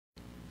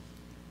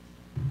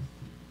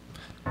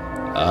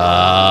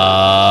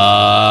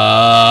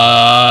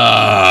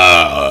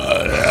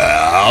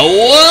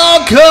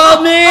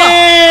Welcome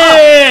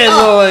in,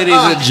 ladies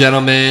and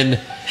gentlemen.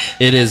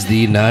 It is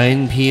the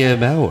 9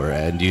 p.m. hour,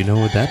 and you know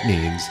what that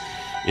means.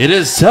 It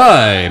is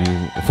time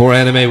for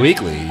Anime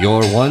Weekly,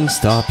 your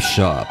one-stop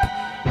shop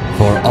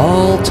for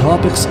all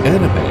topics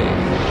anime.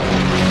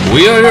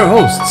 We are your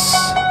hosts,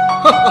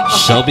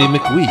 Shelby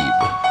McWeeb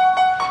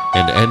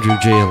and Andrew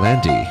J.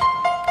 Alandi.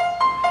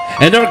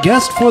 And our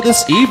guest for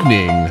this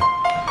evening,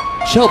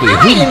 Shelby,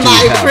 who do you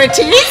have?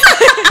 Pretties.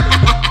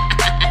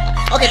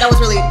 Okay, that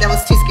was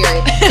too scary.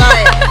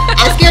 Sorry,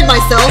 I scared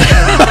myself.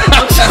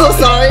 I'm so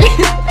sorry.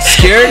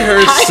 Scared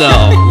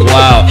herself.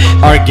 Wow.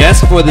 Our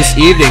guest for this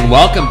evening.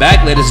 Welcome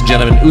back, ladies and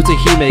gentlemen.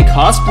 Utauhime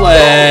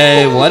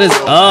cosplay. What is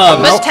up?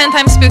 Much 10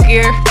 times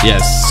spookier.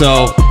 Yes.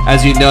 So,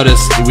 as you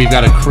notice, we've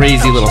got a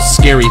crazy little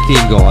scary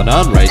theme going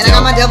on right now. And I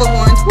got my devil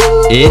horns.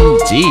 Woo!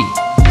 Indeed.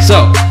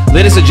 So,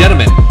 ladies and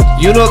gentlemen,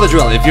 you know the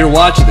drill. If you're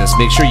watching this,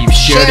 make sure you've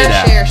shared it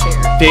out. Share.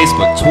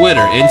 Facebook,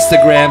 Twitter,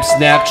 Instagram,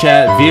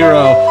 Snapchat,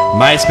 Vero,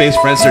 MySpace,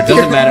 Friendster,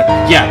 doesn't matter.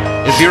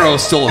 Yeah, if Vero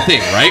is still a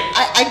thing, right?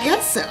 I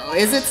guess so.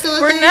 Is it still a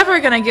thing? We're never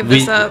gonna give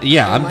this up.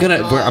 Yeah, I'm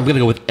gonna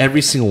go with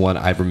every single one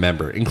I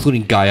remember,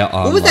 including Gaia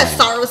Online. What was that?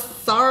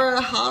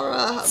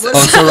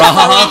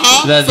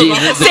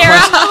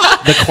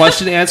 The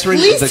question answering.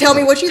 Please tell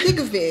me what you think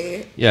of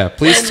me. Yeah,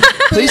 please.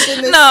 Please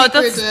Tell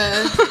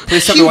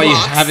me why you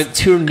haven't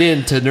tuned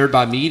in to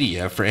NERDBOT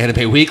Media for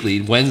Anime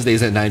Weekly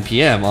Wednesdays at 9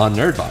 p.m. on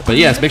NERDBOT. But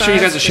yes, make sure you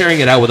guys are sharing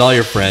it out with all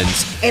your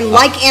friends. And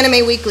like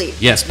Anime Weekly.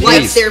 Yes, please.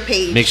 Like their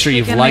page. Make sure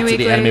you've liked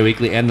the Anime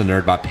Weekly and the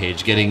NERDBOT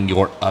page, getting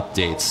your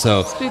updates.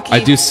 So Spooky. I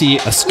do see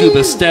a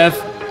Scuba Steph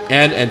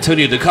and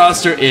Antonio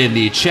DeCoster in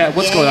the chat.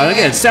 What's going on?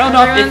 Again, sound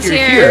off if you're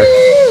here.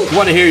 We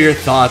want to hear your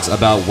thoughts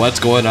about what's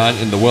going on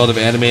in the world of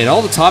anime and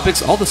all the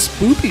topics, all the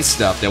spooky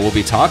stuff that we'll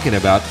be talking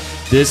about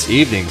this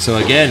evening. So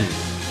again,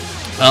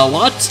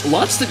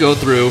 lots to go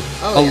through.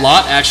 A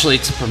lot actually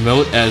to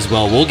promote as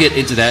well. We'll get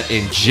into that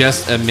in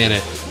just a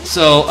minute.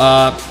 So,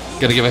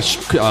 gonna give a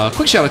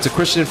quick shout out to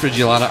Christian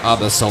Frigilana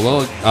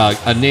Abasolo,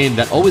 a name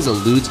that always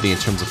eludes me in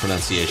terms of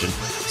pronunciation.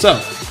 So,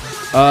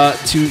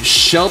 to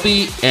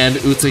Shelby and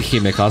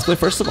Utauhime cosplay.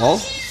 First of all,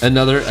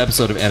 another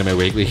episode of Anime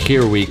Weekly.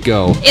 Here we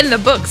go. In the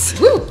books.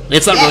 Woo.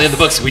 It's not really in the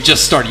books. We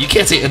just started. You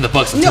can't say in the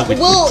books until we...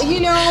 Well,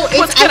 you know...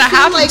 What's going to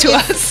happen to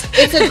us?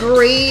 It's a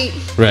great...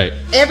 Right.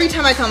 Every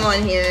time I come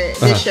on here,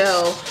 this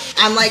show,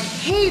 I'm like,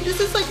 hey, this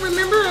is like,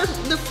 remember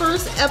the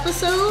first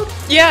episode?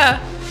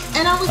 Yeah.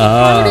 And I was a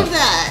part of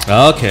that.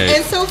 Okay.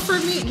 And so for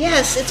me,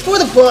 yes, it's for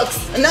the books.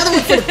 Another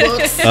one for the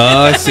books.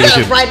 I see what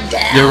you write it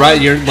down. You're right.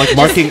 You're like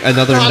marking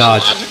another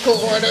notch. Chronological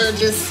order,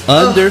 just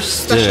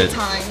understood. special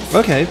times.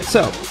 Okay,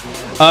 so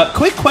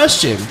quick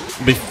question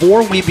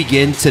before we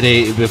begin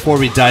today. Before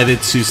we dive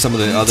into some of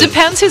the other.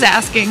 Depends who's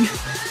asking.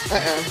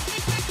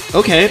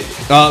 Okay,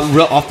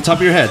 real off the top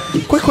of your head.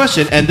 Quick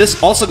question, and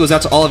this also goes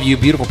out to all of you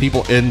beautiful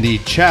people in the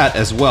chat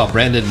as well.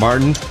 Brandon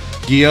Martin,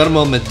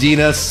 Guillermo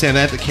Medina,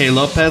 Samantha K.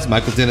 Lopez,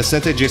 Michael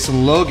Dinacente,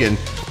 Jason Logan.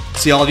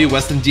 See all of you,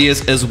 Weston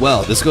Diaz as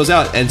well. This goes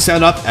out and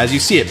sound off as you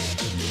see it.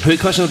 Quick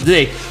question of the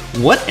day.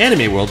 What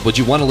anime world would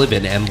you want to live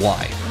in and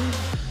why?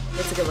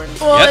 That's a good one.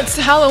 Well, it's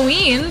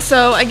Halloween,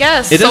 so I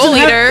guess Soul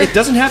Eater. It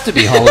doesn't have to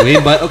be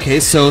Halloween, but okay,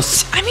 so...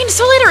 I mean,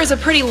 Soul Eater is a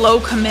pretty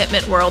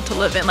low-commitment world to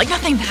live in. Like,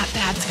 nothing that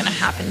bad's going to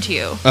happen to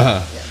you.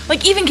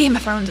 Like, even Game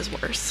of Thrones is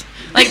worse.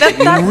 Like, that's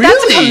a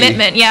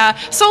commitment, yeah.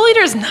 Soul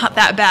Eater is not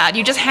that bad.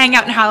 You just hang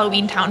out in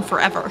Halloween Town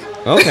forever.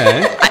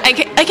 Okay.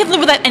 I can live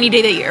with that any day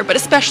of the year, but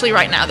especially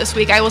right now this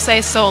week, I will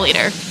say Soul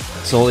Eater.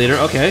 Soul Eater,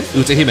 okay.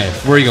 Utauhime,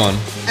 where are you going?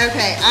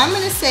 Okay, I'm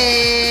going to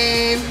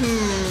say,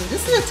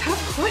 this is a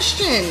tough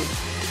question.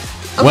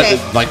 Okay.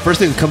 What, first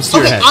thing that comes to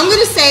your head? I'm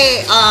going to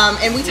say,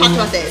 and we talked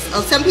about this.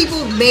 Some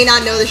people may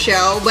not know the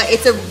show, but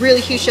it's a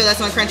really huge show that's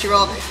on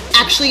Crunchyroll.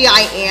 Actually,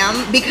 I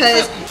am,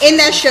 because in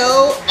that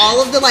show,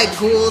 all of the,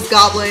 ghouls,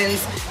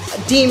 goblins,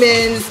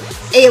 demons,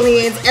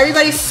 aliens,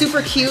 everybody's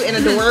super cute and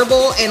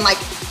adorable, and,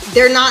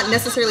 they're not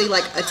necessarily,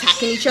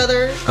 attacking each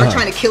other or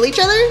trying to kill each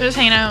other. They're just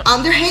hanging out.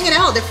 They're hanging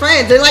out. They're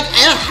friends. They're, at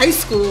a high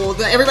school.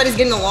 Everybody's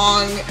getting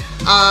along.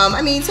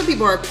 I mean, some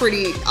people are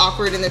pretty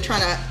awkward, and they're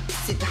trying to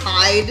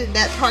hide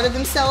that part of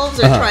themselves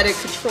or try to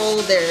control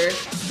their,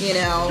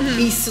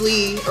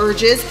 beastly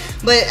urges.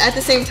 But at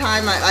the same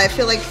time, I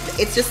feel like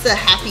it's just a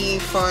happy,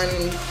 fun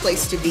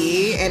place to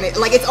be. And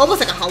it's almost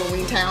like a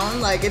Halloween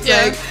town. I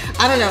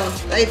don't know.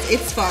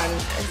 It's fun.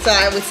 So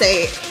I would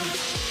say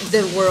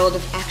the world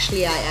of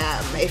Actually I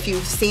Am. If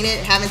you've seen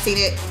it, haven't seen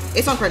it,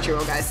 it's on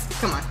Crunchyroll, guys.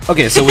 Come on.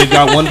 Okay, so we've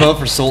got one vote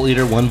for Soul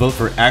Eater, one vote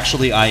for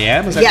Actually I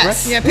Am. Is that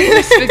correct? Yeah,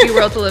 pretty spooky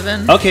world to live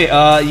in. Okay,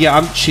 yeah,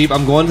 I'm cheap.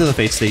 I'm going to the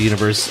Fate Stay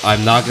universe.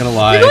 I'm not gonna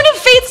lie. You're going to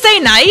Fate Stay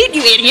Night,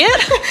 you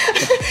idiot.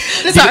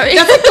 Sorry.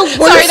 That's the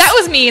worst. Sorry, that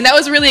was mean. That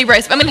was really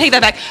abrasive. I'm gonna take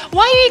that back.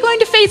 Why are you going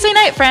to Fate Stay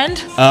Night, friend?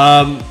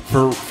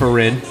 For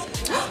Rin.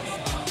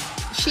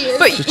 She is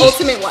the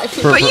ultimate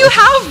wife. But you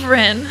have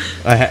Rin.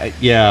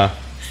 Yeah.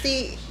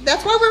 See,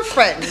 That's why we're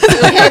friends.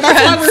 Okay,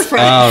 that's why we're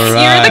friends. All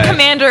right. You're the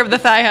commander of the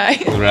thigh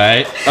high.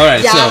 Right. All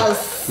right.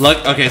 Yes. So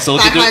look. Okay. So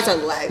look Thigh highs at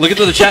are leg. look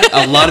into the chat.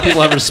 A lot of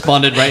people have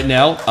responded right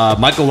now.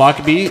 Michael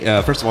Lockerbie,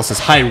 first of all, says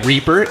hi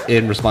Reaper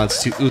in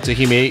response to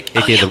Utauhime,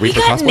 aka the We Reaper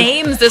got cosplay.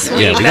 names this week.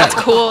 Yeah, we That's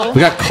got- cool.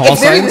 We got call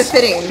It's very signs.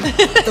 befitting.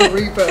 The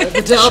Reaper,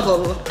 the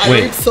devil. I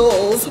Wait. reap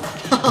souls.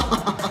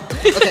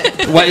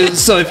 Okay. Why,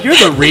 so if you're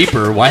the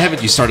Reaper, why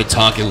haven't you started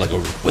talking like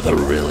with a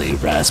really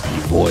raspy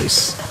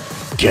voice?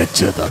 Get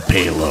to the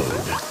payload.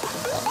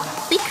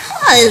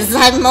 Because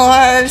I'm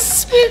more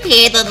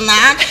spooky than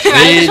that.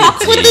 I talk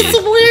with this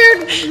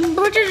weird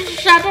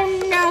British, I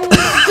don't know,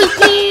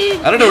 spooky.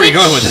 I don't know where you're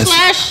going with this.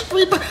 Slash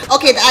Reaper.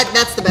 Okay,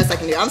 that's the best I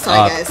can do. I'm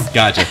sorry, guys.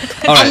 Gotcha.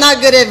 All right. I'm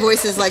not good at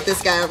voices like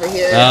this guy over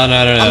here. No,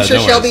 I'm sure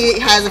no Shelby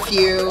has a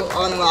few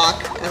on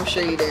lock. I'm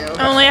sure you do.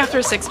 Only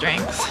after 6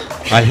 drinks.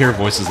 I hear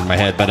voices in my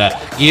head, but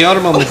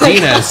Guillermo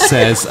Medina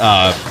says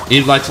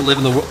he'd like to live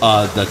in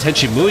the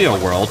Tenchi Muyo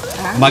world.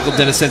 Michael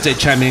Dennis Sensei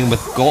chiming in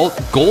with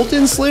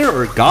Golden Slayer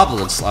or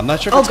Goblin Slayer. I'm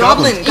not sure if Oh, it's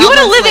Goblin. You want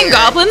to live in Slayer.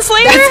 Goblin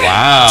Slayer?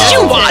 Wow. Did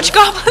you That's watch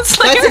Goblin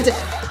Slayer?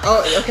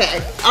 Oh,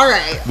 okay. All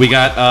right. We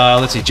got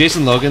let's see,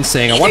 Jason Logan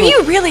saying I Either want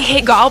you really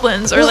hate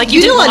goblins, or Well, like you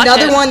know didn't watch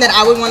another it. one that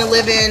I would want to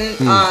live in,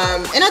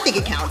 and I think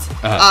it counts.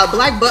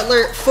 Black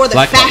Butler for the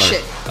Black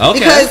fashion. Butler. Okay.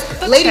 Because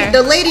fair.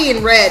 the lady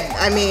in red,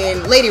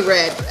 Lady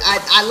Red,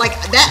 I like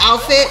that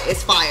outfit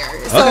is fire.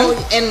 So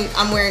and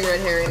I'm wearing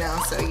red hair right now,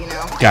 so you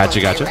know. Gotcha,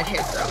 I'm gotcha. Red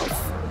hair girl.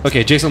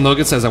 Okay, Jason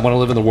Logan says I want to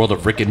live in the world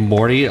of Rick and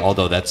Morty,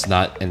 although that's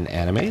not an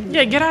anime.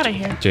 Yeah, get out of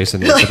here.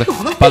 Jason.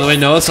 By the way,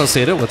 Noah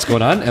Salcedo, what's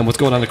going on? And what's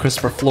going on to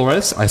Christopher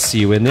Flores? I see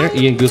you in there.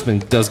 Ian Guzman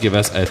does give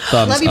us a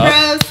thumbs Love you,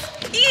 up.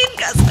 bros. Ian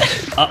Guzman.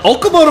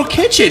 Okamoto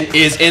Kitchen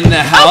is in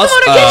the house.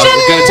 Okamoto Kitchen.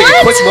 We're going to take a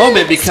What? quick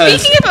moment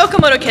because Speaking of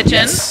Okamoto Kitchen,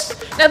 Yes.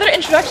 now that our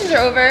introductions are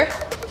over,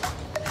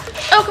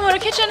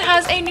 Okamoto Kitchen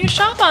has a new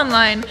shop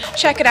online.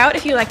 Check it out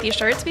if you like these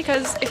shirts,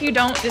 because if you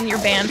don't, then you're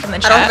banned from the I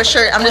chat. don't have a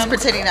shirt. I'm just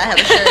pretending I have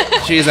a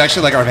shirt. she is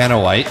actually like our Vanna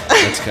White.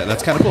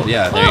 That's kind of cool.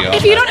 Yeah, there you Well, go.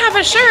 if you don't have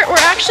a shirt, we're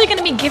actually going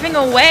to be giving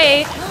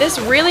away this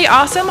really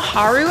awesome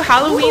Haru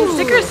Halloween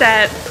sticker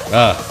set.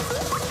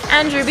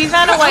 Andrew, be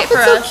Vanna White for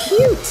That's us. so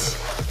cute.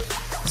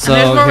 So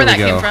There's more here where we that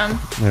go. came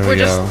from. There We're we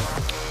just- go.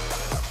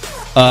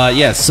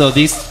 Yes, so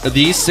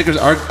these stickers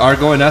are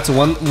going out to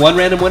one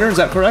random winner. Is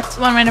that correct?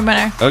 One random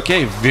winner.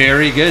 Okay,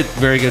 very good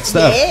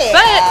stuff.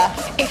 Yeah.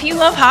 But if you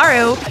love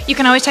Haru, you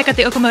can always check out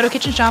the Okamoto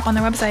Kitchen shop on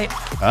their website.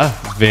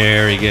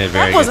 Very good,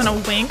 very That wasn't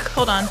good. a wink.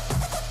 Hold on.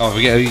 Oh,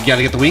 you got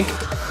to get the wink.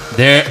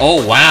 There.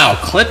 Oh wow,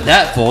 clip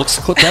that, folks.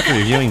 Clip that for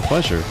your viewing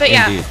pleasure. But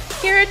yeah, Indeed.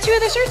 here are 2 of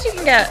the shirts you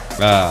can get.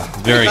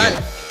 Very Fun.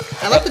 good.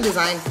 I like the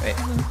design.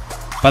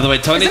 By the way,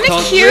 Tony. Isn't it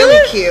Tony- cute?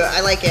 Really cute.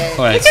 I like it.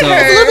 All right, Look at so her.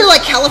 It's a little bit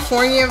like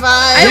California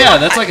vibe. Yeah,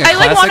 that's like a I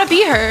like classic. want to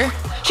be her.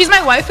 She's my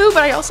waifu,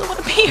 but I also want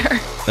to be her.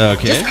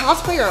 Okay. Just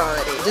cosplay her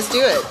already. Just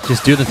do it.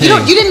 Just do the thing.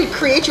 You didn't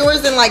create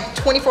yours in like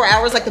 24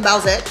 hours like the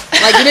Bowsette?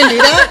 Like you didn't do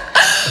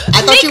that?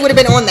 I thought you would have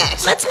been on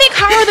that. Let's make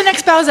Haru the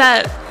next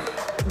Bowsette.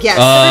 Yes.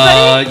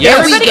 Everybody? yes.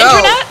 There we Everybody go.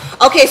 internet?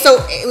 Okay, so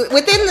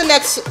within the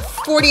next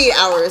 48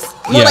 hours,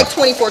 more Yeah. like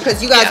 24,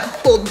 because you guys Yeah.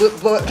 pulled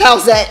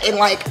Bowsette in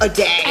like a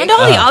day. And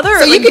all the other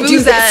So you like, could do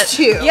boos this that-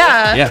 too.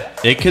 Yeah. Yeah,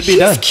 it could be She's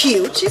done.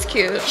 cute. She's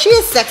cute. She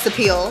has sex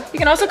appeal. You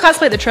can also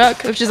cosplay the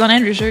truck, which is on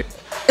Andrew's shirt.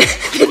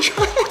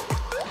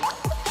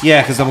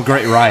 Yeah, because I'm a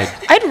great ride.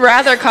 I'd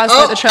rather cosplay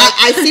Oh, the truck.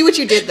 I see what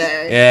you did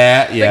there.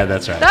 Yeah,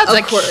 that's right. That's Of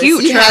a course,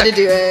 cute you truck. had to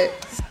do it.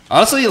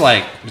 Honestly,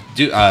 like,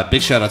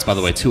 big shout outs, by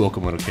the way, to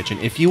Okamoto Kitchen.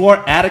 If you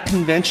are at a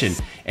convention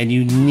and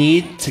you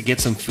need to get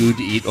some food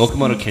to eat,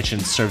 Okamoto Kitchen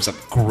serves up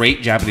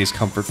great Japanese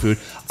comfort food.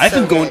 I've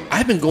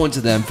been going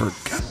to them for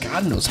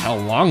God knows how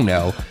long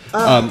now.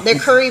 Their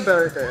curry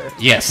burger.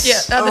 Yes.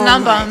 Yeah, the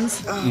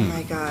non-bombs. Oh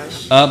my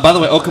gosh. By the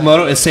way,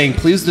 Okamoto is saying,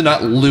 please do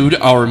not lewd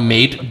our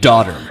maid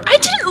daughter. I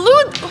didn't lose.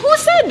 Who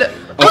said?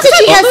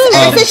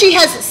 I said she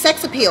has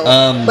sex appeal,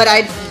 but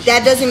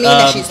that doesn't mean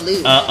that she's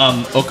lewd.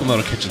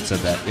 Okamoto Kitchen said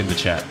that in the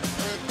chat.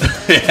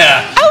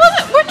 Yeah.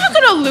 We're not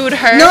gonna lewd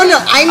her. No,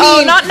 I mean,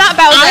 Oh, not Bowsette,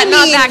 I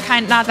not mean- that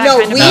kind, not that No,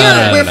 kind of. we No,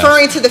 are no.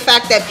 referring to the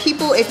fact that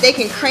people, if they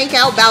can crank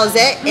out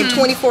Bowsette in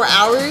 24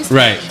 hours,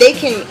 Right. they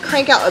can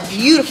crank out a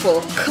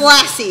beautiful,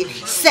 classy,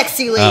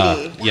 sexy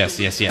lady. Yes.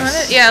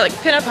 Yeah, like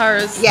pinup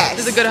Haru Yes.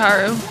 is a good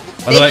Haru.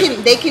 By the way,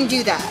 They can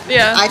do that.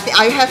 Yeah.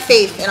 I have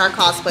faith in our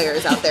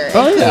cosplayers out there,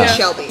 Oh, including yeah.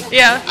 Shelby.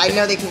 Yeah. I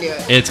know they can do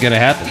it. it's going to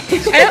happen.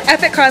 I know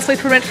Epic Cosplay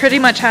pretty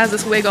much has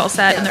this wig all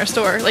set in their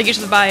store. Like you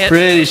should buy it.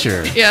 Pretty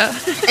sure. Yeah.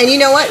 And you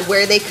know what?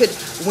 Where they could,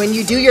 when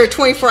you do your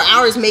 24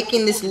 hours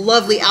making this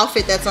lovely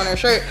outfit that's on our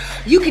shirt,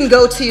 you can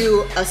go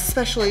to a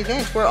special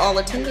event we're all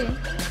attending.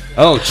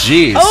 Oh,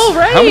 jeez. Oh,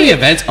 right. How many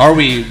events are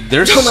we?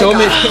 There's Oh my so God.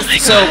 many. Oh my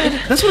So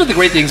that's one of the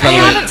great things, by I the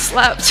way. haven't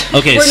slept.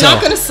 Okay, We're so not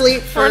going to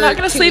sleep for We're not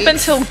gonna 2 sleep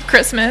weeks. until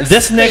Christmas.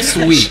 this next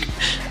week,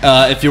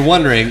 if you're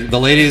wondering, the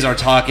ladies are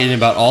talking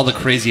about all the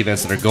crazy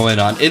events that are going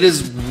on. It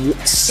is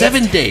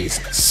 7 days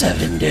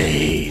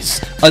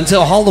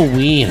until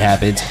Halloween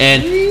happens,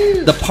 and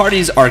the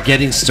parties are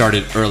getting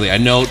started early. I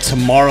know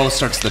tomorrow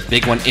starts the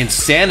big one in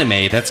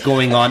Sanime that's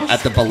going on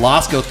at the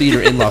Belasco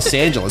Theater in Los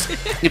Angeles.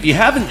 If you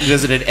haven't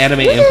visited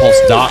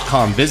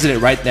animeimpulse.com, visit it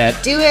right now.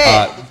 Do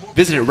it.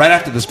 Visit it right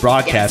after this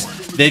broadcast.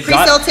 Yes. They've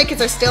Pre-sale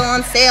tickets are still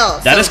on sale.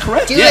 That is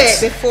correct. Do it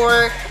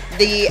before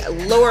the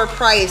lower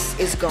price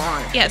is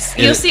gone. Yes,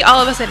 you'll see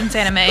all of us at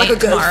Insanime like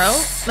tomorrow.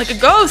 Like a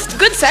ghost.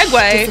 Good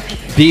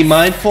segue. Be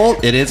mindful,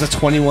 it is a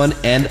 21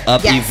 and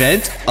up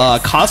event.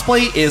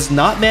 Cosplay is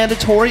not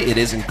mandatory, it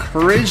is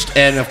encouraged,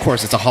 and of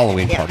course it's a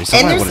Halloween party, so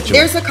and I want to join.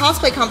 There's a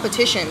cosplay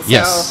competition,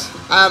 so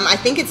I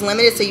think it's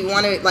limited, so you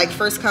want to like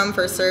first come,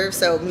 first serve,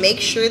 so make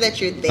sure that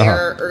you're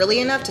there early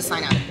enough to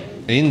sign up.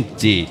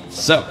 Indeed.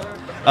 So,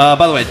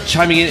 by the way,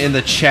 chiming in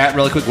the chat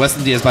really quick,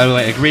 Weston Diaz, by the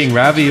way, agreeing,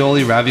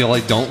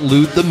 ravioli, don't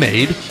loot the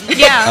maid.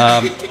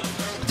 Yeah.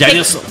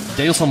 Daniel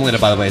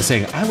Somolina, by the way, is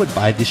saying, I would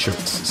buy these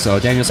shirts. So,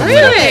 Daniel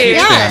Somolina. Really?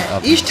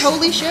 Yeah, you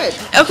totally should.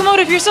 Okamoto,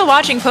 if you're still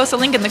watching, post a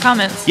link in the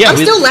comments. Yeah, I'm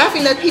still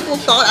laughing that people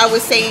thought I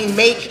was saying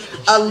make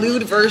a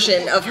lewd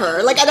version of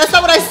her. Like, that's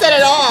not what I said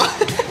at all.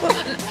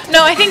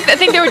 No, I think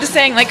they were just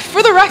saying, like,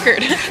 for the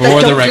record.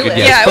 For the record,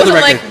 yes. Yeah, it for the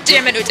wasn't record. like,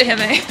 damn it,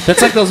 Utauhime.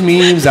 That's like those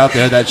memes out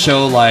there that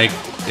show, like,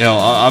 you know,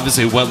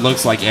 obviously what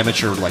looks like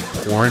amateur, like,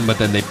 porn, but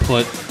then they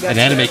put an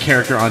anime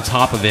character on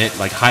top of it,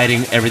 like,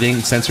 hiding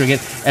everything, censoring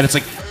it, and it's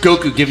like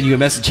Goku giving you a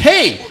message,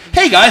 hey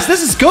guys,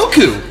 this is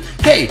Goku!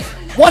 Hey,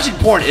 watching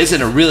porn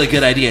isn't a really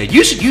good idea.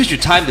 You should use your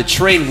time to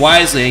train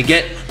wisely and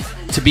get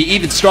to be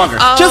even stronger,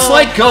 just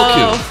like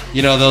Goku.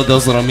 You know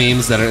those little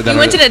memes that are. You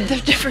went in a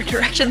different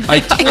direction.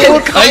 I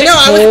know.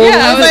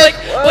 I was like,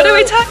 what are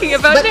we talking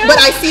about now? But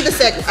I see the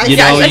segue. You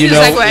know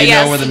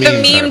where the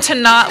memes the meme are. to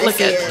not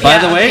look at. By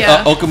the way,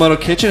 Okamoto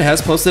Kitchen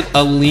has posted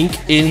a link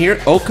in here,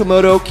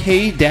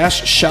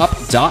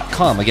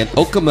 okamoto-k-shop.com. Again,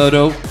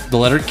 Okamoto, the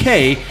letter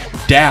K-shop.com.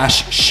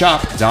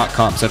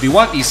 So if you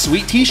want these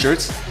sweet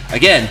t-shirts,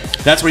 again,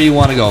 that's where you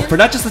want to go for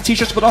not just the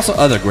t-shirts, but also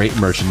other great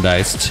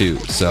merchandise too.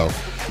 So.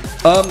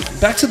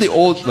 Back to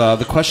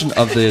the question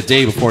of the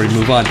day before we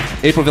move on.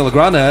 April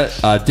Villagrana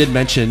did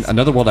mention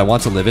another world I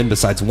want to live in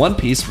besides One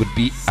Piece would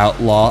be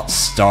Outlaw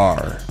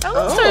Star.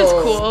 Outlaw Star is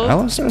cool.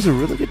 Outlaw Star is a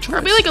really good choice.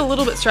 Probably like a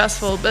little bit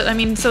stressful, but I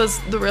mean, so is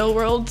the real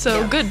world.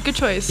 So good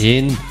choice.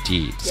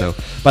 Indeed. So,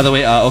 by the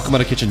way,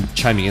 Okamoto Kitchen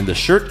chiming in. The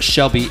shirt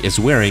Shelby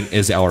is wearing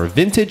is our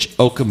vintage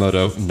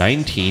Okamoto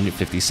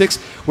 1956,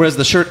 whereas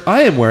the shirt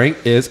I am wearing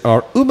is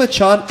our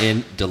Uma-chan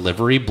in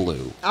Delivery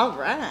Blue. All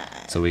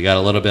right. So we got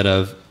a little bit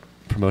of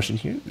promotion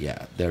here?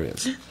 Yeah, there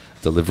is.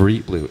 Delivery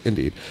Blue,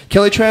 indeed.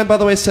 Kelly Tran, by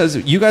the way, says,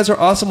 you guys are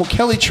awesome. Well,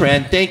 Kelly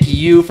Tran, thank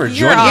you for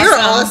joining us. You're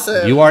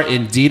awesome. You are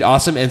indeed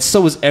awesome, and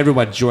so is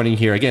everyone joining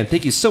here. Again,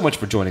 thank you so much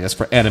for joining us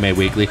for Anime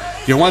Weekly,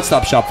 your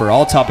one-stop shop for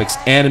all topics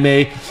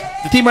anime.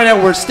 The theme right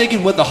now, we're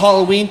sticking with the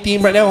Halloween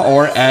theme right now,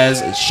 or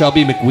as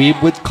Shelby McWeeb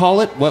would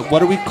call it.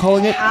 What are we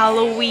calling it?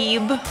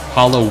 Halloween.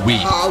 Halloween.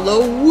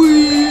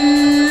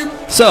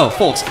 So,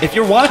 folks, if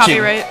you're watching...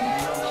 Copyright.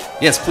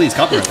 Yes, please,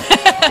 copyright.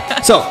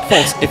 So,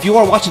 folks, if you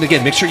are watching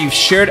again, make sure you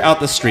shared out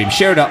the stream.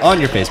 Share it out on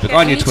your Facebook,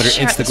 on your Twitter,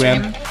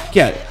 Instagram.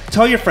 Yeah,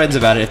 tell your friends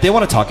about it. If they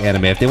want to talk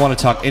anime, if they want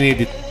to talk any of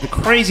the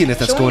craziness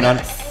that's going on,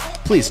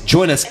 please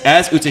join us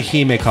as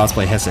Utauhime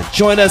Cosplay has said.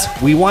 Join us.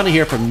 We want to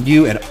hear from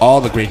you and all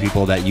the great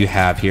people that you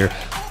have here.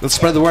 Let's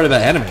spread the word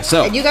about anime.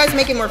 So, and you guys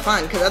make it more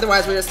fun, because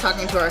otherwise we're just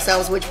talking to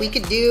ourselves, which we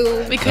could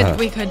do. We could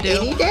do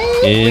any day.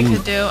 Indeed. We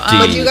could do.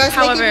 But you guys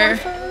however, make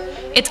it more fun.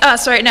 It's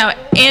us right now.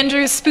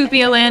 Andrew,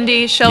 Spoopy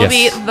Alandi,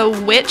 Shelby, the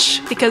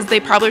Witch, because they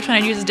probably are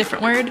trying to use a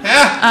different word.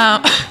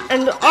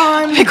 And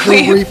I'm the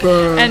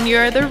Reaper. And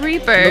you're the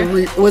Reaper.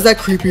 Was that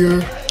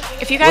creepier?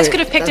 If you guys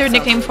could have picked their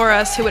nickname for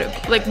us, who would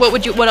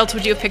what else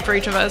would you have picked for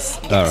each of us?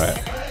 All right.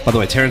 By the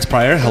way, Terrence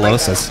Pryor, hello,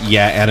 says,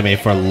 yeah, anime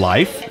for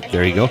life.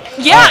 There you go.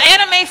 Yeah,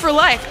 anime for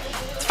life.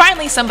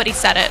 Finally, somebody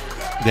said it.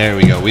 There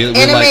we go.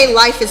 Anime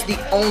life is the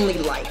only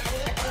life.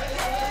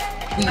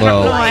 I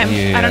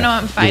don't know.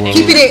 I'm fighting.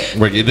 Keep it.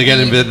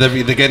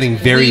 They're getting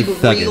very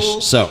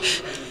thuggish. So,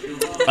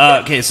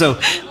 okay, so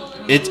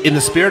it's in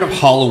the spirit of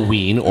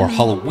Halloween or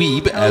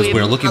Halloween as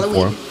we're looking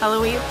for.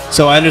 Halloween.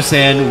 So I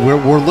understand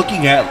we're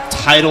looking at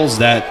titles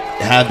that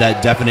have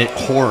that definite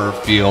horror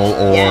feel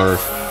or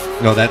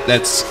you know that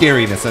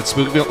scariness, that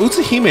spooky feel.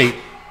 Utauhime,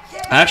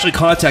 I actually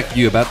contacted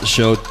you about the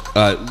show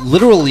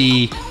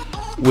literally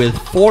with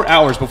 4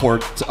 hours before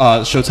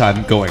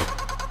showtime going.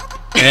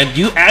 And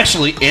you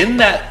actually, in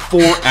that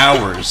 4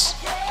 hours,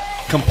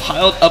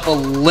 compiled up a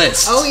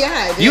list. Oh yeah,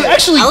 I did. You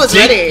actually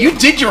ready. You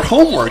did your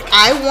homework.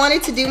 I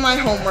wanted to do my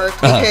homework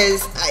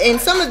because in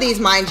some of these,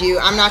 mind you,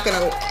 I'm not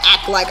gonna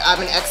act like I'm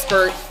an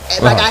expert.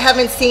 Like I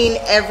haven't seen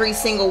every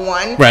single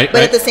one. But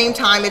at the same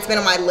time, it's been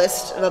on my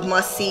list of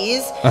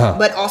must-sees.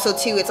 But also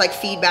too, it's like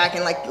feedback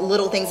and like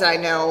little things that I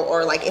know,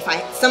 or like if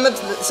some of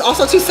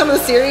the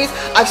series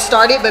I've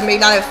started but may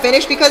not have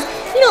finished, because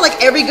you know, like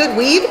every good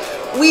weeb,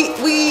 we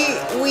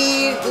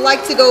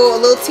like to go a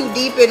little too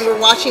deep and we're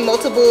watching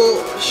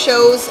multiple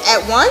shows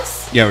at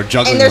once. Yeah, we're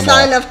juggling. And there's them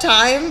not all. enough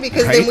time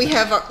because then we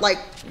have like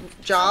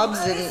jobs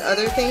and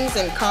other things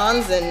and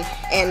cons and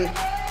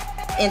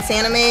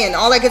anime and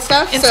all that good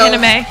stuff.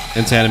 Anime.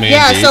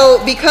 Yeah, indeed.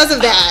 So because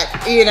of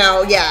that, you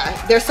know,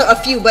 there's a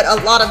few, but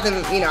a lot of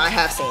them, you know, I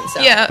have seen.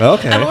 So. Yeah.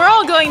 Okay. And we're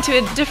all going to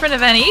a different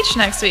event each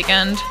next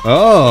weekend.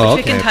 Oh,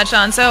 which we can touch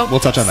on. So we'll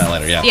touch on that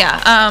later. Yeah.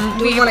 Yeah.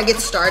 Do we want to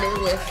get started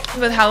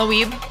with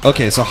Halloween?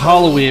 Okay, so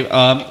Halloween.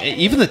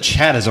 Even the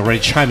chat is already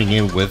chiming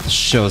in with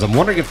shows. I'm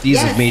wondering if these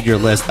have made your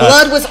list.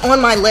 Blood was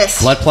on my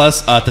list. Blood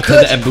Plus,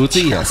 Tatunda and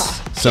Booty,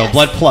 yes. So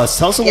Blood Plus.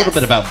 Tell us a little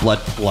bit about Blood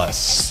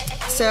Plus.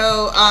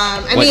 So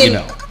I mean, you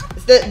know.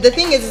 the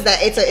thing is that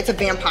it's a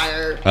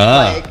vampire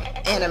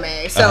like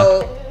anime.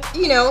 So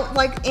you know,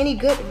 like any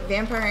good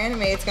vampire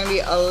anime, it's gonna be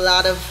a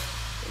lot of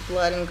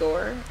blood and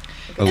gore.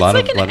 It's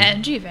like an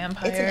edgy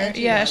vampire. It's an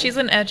edgy one. She's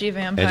an edgy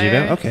vampire. Edgy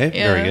vampire? Okay,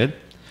 very good.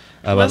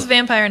 Was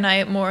Vampire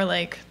Night more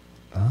like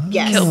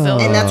Kill Bill?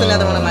 And that's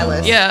another one on my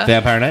list. Yeah.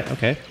 Vampire Night?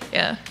 Okay.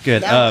 Yeah.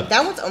 Good.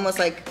 That one's almost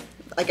like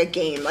a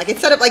game. Like it's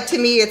set up like, to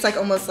me, it's like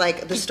almost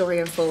like the story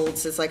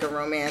unfolds. It's like a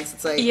romance.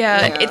 It's like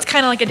it's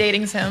kind of like a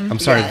dating sim. I'm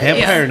sorry,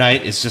 Vampire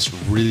Night is just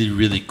really,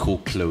 really cool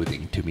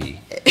clothing to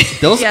me.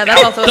 That's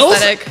also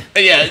aesthetic.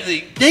 Yeah,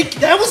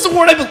 that was the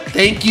word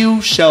thank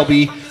you,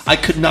 Shelby. I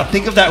could not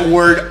think of that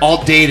word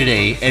all day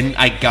today, and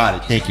I got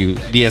it. Thank you.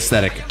 The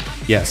aesthetic.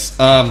 Yes.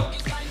 By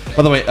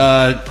the way,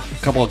 a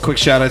couple of quick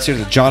shout outs here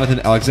to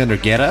Jonathan Alexander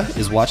Guerra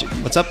is watching.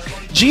 What's up?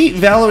 G.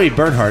 Valerie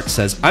Bernhardt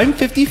says, I'm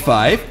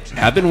 55,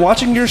 have been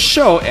watching your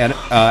show, and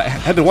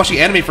have been watching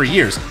anime for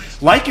years.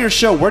 Like your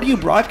show, where do you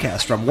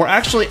broadcast from? We're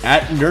actually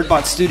at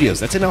NERDBOT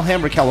Studios. That's in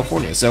Alhambra,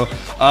 California. So,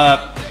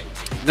 I'm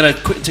going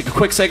to take a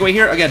quick segue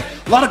here. Again,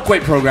 a lot of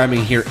great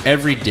programming here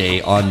every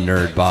day on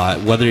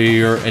NERDBOT. Whether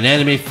you're an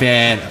anime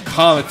fan, a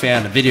comic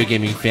fan, a video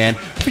gaming fan,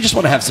 if you just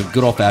want to have some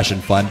good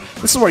old-fashioned fun,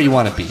 this is where you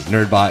want to be.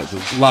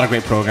 NERDBOT, a lot of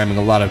great programming,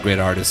 a lot of great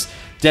artists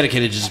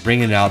dedicated to just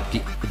bringing out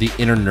the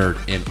inner nerd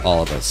in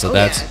all of us. So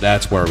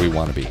that's where we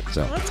want to be.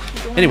 So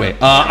anyway,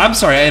 I'm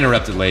sorry I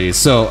interrupted, ladies.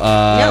 So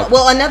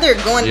another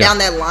going down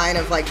that line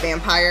of like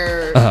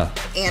vampire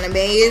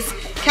animes,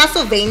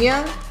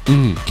 Castlevania.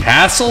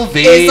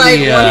 Castlevania is like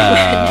one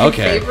of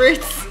my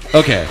favorites.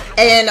 Okay.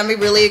 And I'm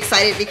really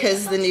excited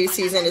because the new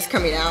season is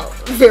coming out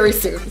very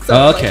soon.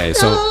 So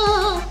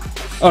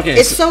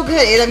it's so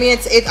good. I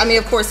mean,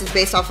 of course, it's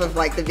based off of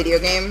like the video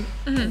game,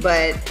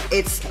 but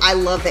I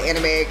love the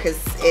anime because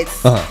it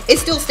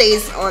still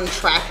stays on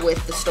track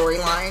with the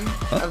storyline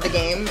of the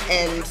game,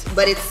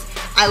 but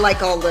I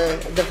like all the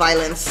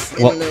violence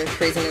and the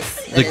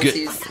craziness that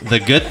ensues. The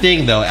good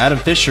thing, though, Adam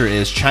Fisher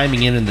is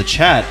chiming in the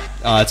chat.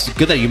 It's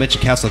good that you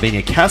mentioned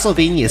Castlevania.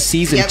 Castlevania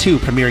Season 2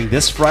 premiering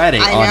this Friday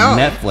on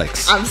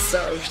Netflix. I'm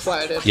so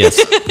excited. Yes.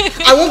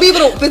 I won't be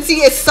able to, but see,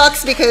 it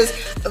sucks because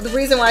the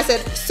reason why I said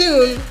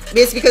soon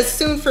is because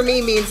soon for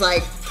me means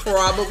like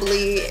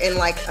probably in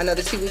like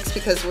another 2 weeks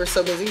because we're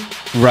so busy.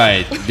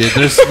 Right.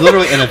 There's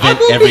literally an event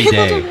every day. I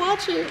won't be able to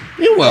watch it.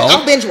 You will.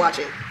 I'll binge watch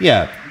it.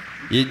 Yeah.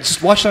 You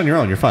just watch it on your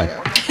own. You're fine.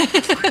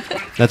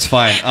 That's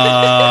fine.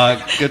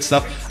 Good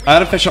stuff.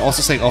 Adam Fisher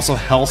also saying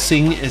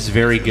Hellsing is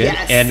very good.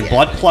 And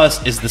Blood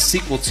Plus is the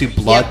sequel to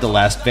Blood the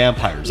Last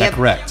Vampire. Is that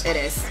correct? It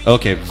is.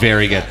 Okay,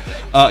 very good.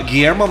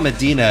 Guillermo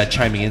Medina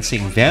chiming in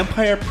saying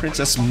Vampire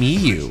Princess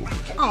Miyu.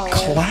 Oh.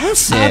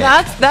 Classic. Oh,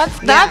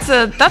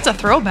 that's a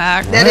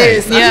throwback. That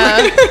is.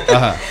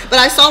 Yeah. But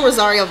I saw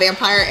Rosario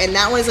Vampire, and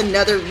that was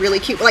another really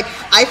cute. Like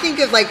I think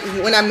of like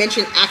when I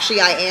mentioned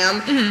Actually I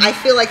Am, I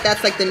feel like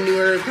that's like the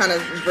newer kind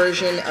of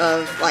version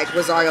of like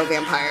Rosario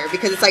Vampire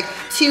because it's like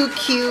two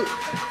cute,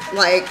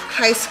 like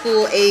high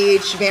school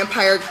age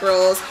vampire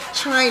girls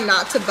trying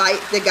not to bite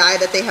the guy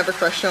that they have a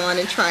crush on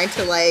and trying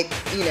to like,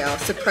 you know,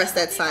 suppress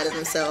that side of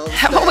themselves.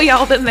 Haven't we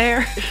all been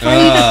there?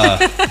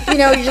 You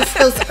know, just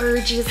those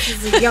urges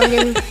as a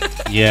youngin'.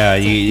 Yeah,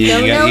 you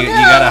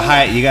gotta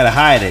hide. You gotta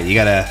hide it. You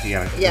gotta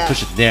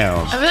push it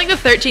down. I feel like the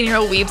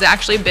 13-year-old weebs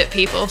actually bit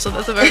people, so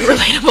that's a very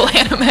relatable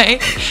anime.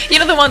 You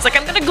know, the ones like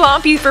I'm gonna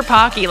glomp you for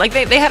Pocky. Like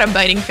they had a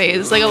biting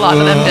phase. Like a lot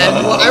of them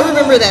did. Well, I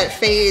remember that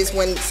phase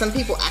when some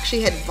people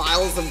actually had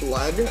vials of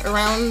blood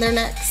around their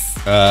necks.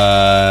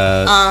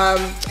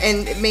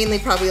 And mainly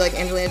probably like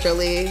Angelina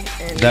Jolie.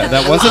 And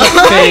that wasn't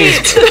a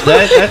phase.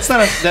 That's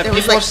not that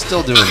people like, are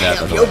still doing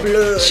that.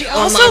 Blood. She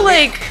also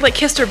like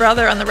kissed her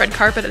brother on the red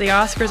carpet at the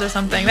Oscars or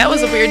something. That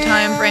was a weird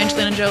time for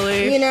Angelina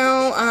Jolie. You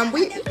know,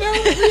 we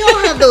all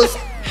have those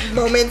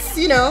moments.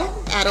 You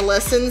know,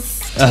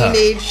 adolescence,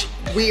 teenage,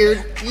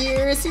 weird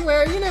years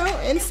where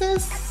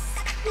incest.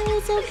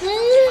 It's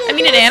okay. I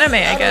mean, in anime,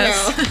 I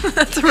guess.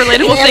 That's a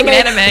relatable thing in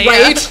anime,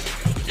 right?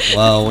 Yeah.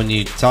 Well, when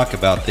you talk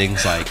about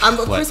things like of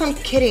course I'm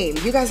kidding.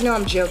 You guys know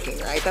I'm joking,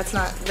 right?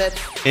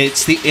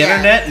 It's the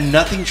internet.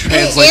 Nothing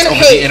translates over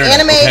the internet.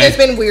 Anime. There's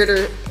been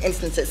weirder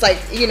instances, like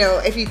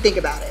if you think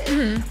about it.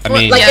 Mm-hmm. I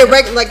mean,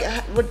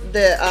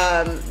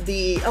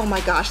 the oh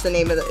my gosh, the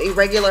name of the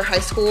Irregular High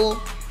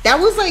School. That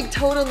was like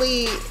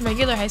totally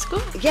Regular High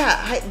School.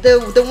 Yeah,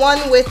 the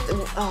one with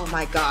oh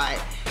my god.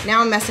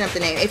 Now I'm messing up the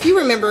name. If you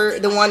remember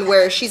the one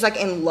where she's like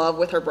in love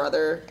with her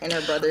brother and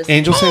her brother's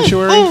Angel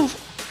Sanctuary. Oh.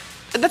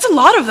 That's a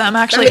lot of them,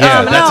 actually.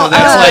 Yeah,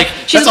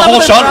 that's a whole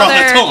genre on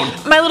its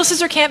own. My Little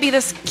Sister Can't Be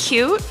This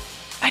Cute.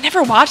 I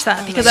never watched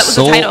that because that was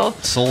the title.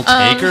 Soul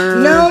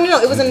Taker? No.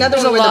 It was another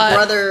one where lot. the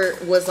brother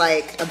was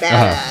like a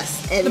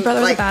badass. And The brother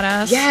was like, a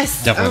badass?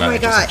 Yes. Definitely oh not my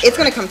god. interested. It's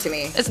going to come to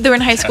me. They were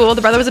in high school.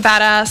 The brother was a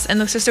badass, and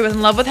the sister was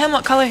in love with him.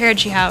 What color hair did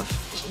she have?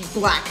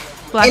 Black.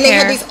 Black and they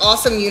hair. had these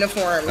awesome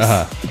uniforms.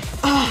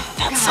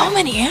 That's so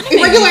many anime.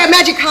 Irregular at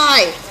Magic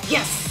High.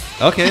 Yes.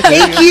 Okay.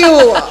 Thank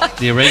you.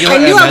 The Irregular I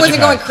knew at I wasn't Magic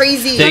going High.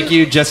 crazy. Thank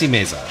you, Jesse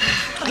Meza.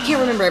 I can't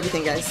remember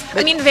everything, guys.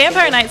 I mean,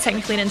 Vampire Knight's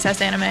technically an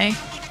incest anime.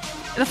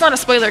 That's not a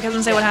spoiler because it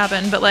doesn't say what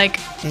happened, but like,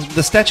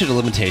 The statute of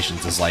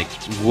limitations is like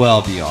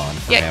well beyond.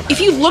 For yeah, Vampire if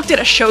you Knight. looked at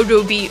a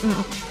Shoujo Beat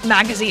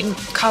magazine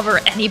cover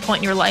at any point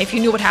in your life, you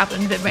knew what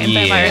happened to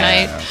Vampire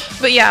Yeah. Knight.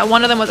 But yeah,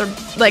 one of them was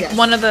Yes.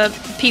 one of the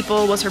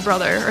people was her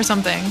brother or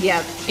something.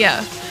 Yeah.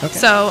 Yeah.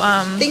 So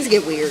Things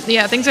get weird.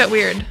 yeah, things get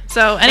weird.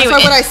 So That's anyway,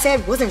 why what I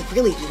said wasn't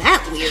really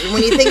that weird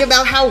when you think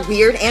about how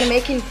weird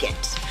anime can get.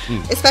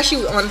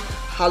 Especially on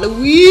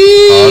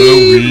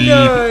Halloween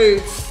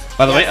nights.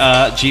 By the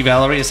way, G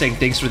Valerie is saying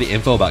thanks for the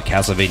info about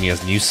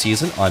Castlevania's new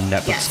season on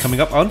Netflix Yes. coming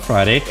up on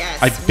Friday. Yes.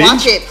 I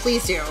Watch it,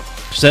 please do.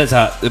 Says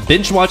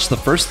binge watched the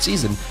first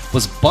season,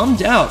 was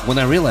bummed out when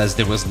I realized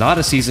there was not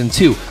a season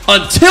 2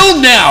 until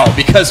now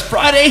because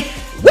Friday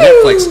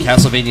Netflix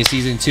Castlevania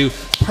season 2,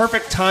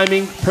 perfect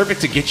timing,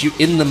 perfect to get you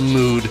in the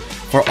mood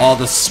for all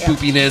the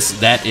spoopiness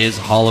that is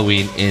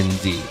Halloween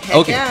indeed. Heck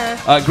Okay,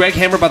 yeah. Greg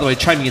Hammer, by the way,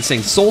 chiming in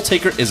saying Soul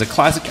Taker is a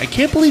classic. I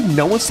can't believe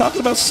no one's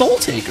talking about Soul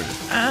Taker.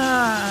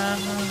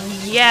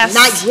 yes,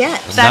 Not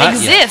yet. that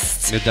Not yet.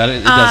 exists. It does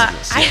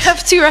exist. I Yes.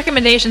 have 2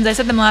 recommendations. I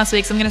said them last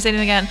week, so I'm going to say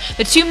them again.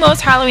 The 2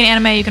 most Halloween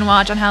anime you can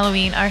watch on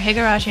Halloween are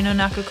Higurashi no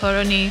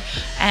Nakukoro ni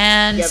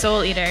and Yep.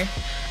 Soul Eater.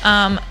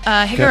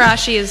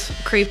 Higurashi is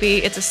creepy.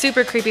 It's a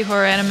super creepy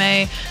horror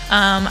anime.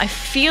 I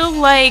feel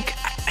like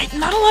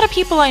not a lot of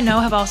people I know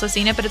have also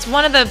seen it, but it's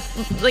one of the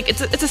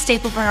it's a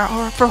staple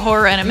for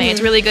horror anime.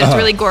 It's really good. It's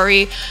really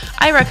gory.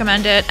 I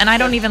recommend it, and I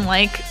don't even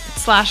like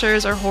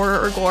slashers or horror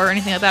or gore or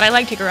anything like that. I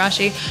like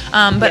Higurashi,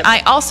 but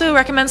I also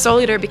recommend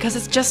Soul Eater because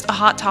it's just a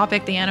hot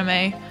topic, the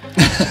anime.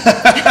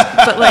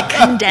 But like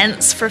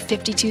condensed for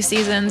 52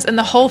 seasons, and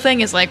the whole thing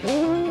is like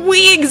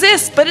we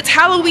exist, but it's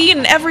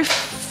Halloween every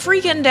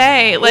freaking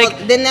day. Like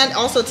Well, then that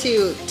also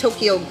too,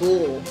 Tokyo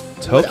Ghoul.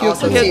 would Tokyo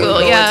also Ghoul. too Ghoul,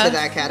 go yeah. into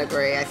that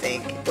category, I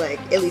think. Like,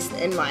 at least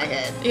in my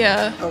head,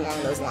 yeah.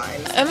 along those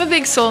lines. I'm a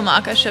big Soul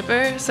Maka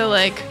shipper, so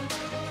like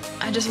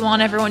I just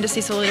want everyone to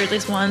see Soul Eater at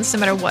least once, no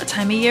matter what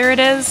time of year it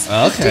is.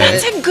 Okay.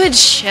 That's a good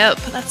ship.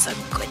 That's a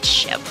good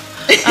ship.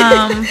 But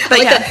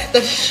Like yeah, the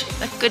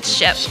a good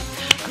ship.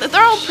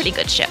 They're all pretty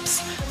good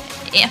ships.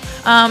 Yeah.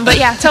 But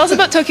yeah, tell us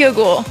about Tokyo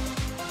Ghoul.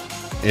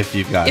 If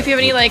you've got If you have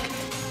any like,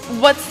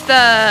 what's the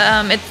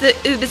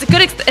it's a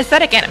good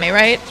aesthetic anime,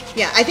 right?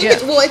 Yeah, I think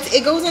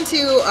it goes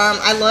into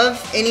I love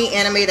any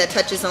anime that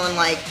touches on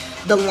like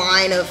the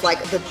line of like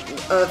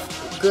of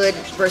good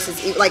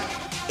versus evil, like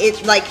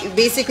it like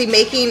basically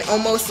making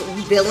almost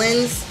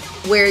villains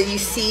where you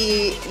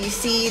see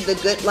the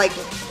good, like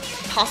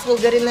possible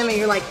good in them, and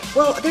you're like,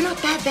 well, they're not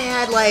that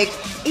bad, like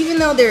even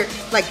though they're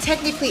like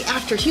technically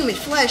after human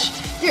flesh,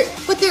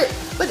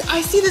 but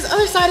I see this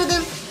other side of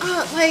them,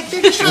 like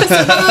they're just trying to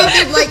survive.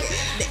 They're like,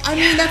 I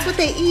mean, that's what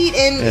they eat,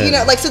 and you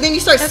know, like so then you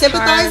start That's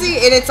sympathizing,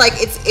 hard. and it's like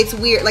it's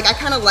weird. Like I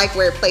kind of like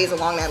where it plays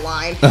along that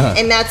line,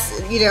 and that's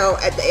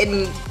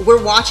and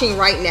we're watching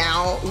right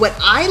now what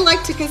I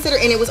like to consider,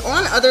 and it was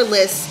on other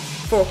lists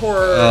for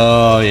horror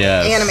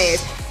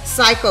animes.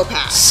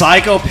 Psychopaths.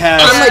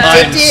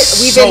 I'm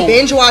addicted. We've been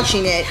binge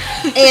watching it,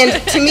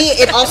 and to me,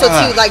 it also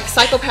too like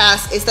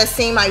Psychopaths is that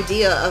same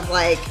idea of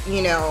like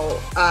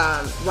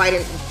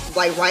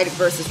right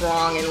versus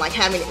wrong, and like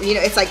having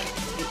it's like,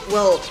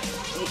 well,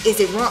 is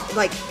it wrong?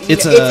 Like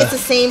it's the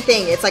same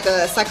thing. It's like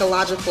a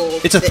psychological.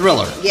 It's a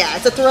thriller. Yeah,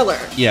 it's a thriller.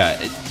 Yeah,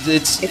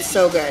 it's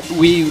so good.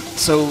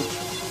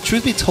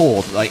 Truth be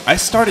told, like I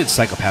started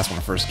Psychopaths when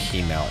it first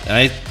came out,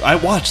 and I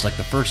watched like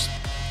the first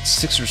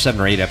 6 or 7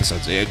 or 8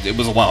 episodes. It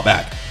was a while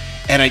back,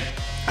 and I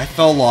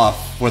fell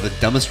off for the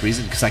dumbest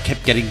reason because I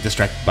kept getting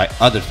distracted by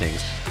other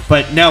things.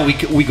 But now we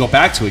go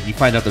back to it and you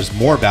find out there's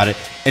more about it,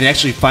 and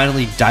actually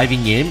finally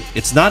diving in.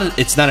 It's not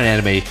an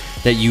anime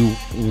that you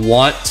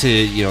want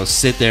to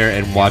sit there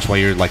and watch while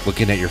you're like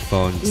looking at your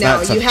phone. You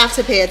have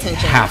to pay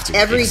attention.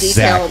 Every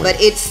detail, but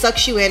it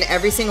sucks you in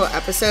every single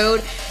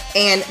episode.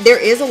 And there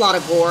is a lot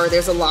of gore.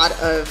 There's a lot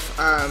of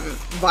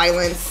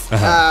violence,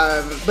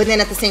 but then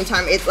at the same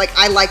time, it's like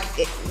I like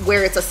it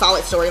where it's a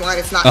solid storyline.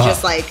 It's not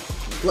just like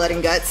blood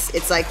and guts.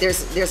 It's like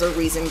there's a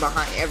reason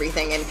behind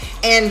everything,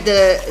 and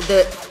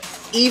the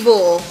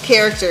evil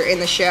character in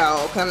the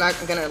show. 'Cause I'm not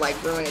gonna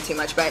like ruin it too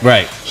much, but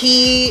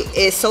he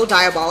is so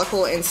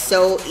diabolical and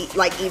so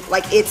like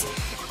it's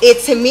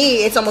to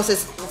me it's almost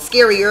as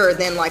scarier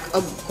than like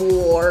a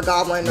ghoul or a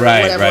goblin or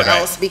whatever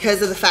else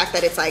because of the fact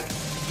that it's like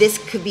this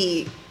could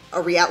be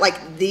a real, like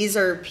these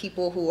are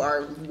people who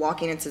are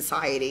walking in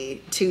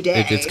society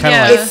today. It's kind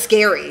of it's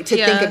scary to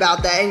think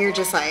about that, and you're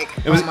just like,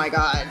 oh my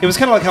god. It was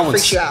kind of like how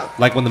freaks you out.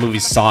 like when the movie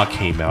Saw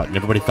came out, and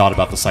everybody thought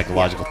about the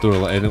psychological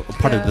thriller, and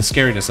part of the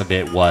scariness of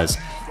it was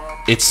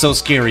it's so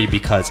scary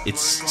because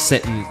it's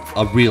set in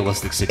a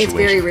realistic situation.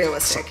 It's very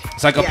realistic.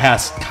 Psycho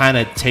Pass kind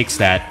of takes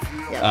that.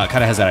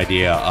 Kind of has that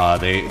idea.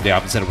 They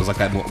often said it was like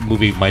that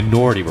movie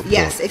Minority Report.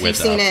 Yes, if you've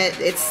seen it,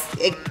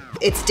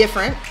 it's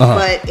different,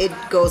 but it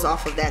goes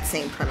off of that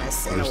same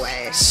premise in a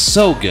way.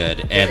 So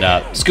good.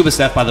 And Scuba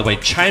Steph, by the way,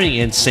 chiming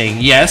in saying,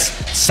 yes,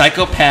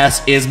 Psycho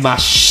Pass is my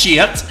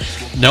shit.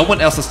 No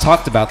one else has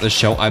talked about this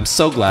show. I'm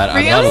so glad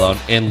I'm not alone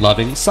in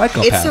loving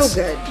Psycho Pass. It's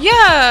so good.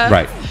 Yeah.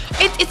 Right.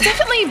 It's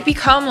definitely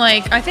become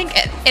like, I think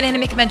in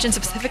anime convention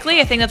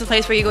specifically, I think that's a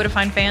place where you go to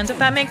find fans, if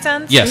that makes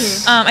sense.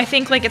 Yes. I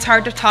think like it's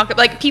hard to talk,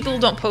 like people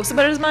don't post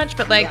about it as much,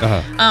 but like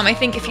I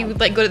think if you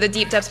like go to the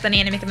deep depths of an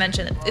anime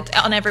convention, it's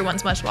on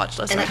everyone's must watch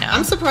list right now.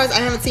 I'm surprised I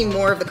haven't seen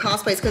more of the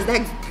cosplays because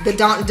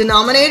the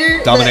Denominator.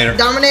 Did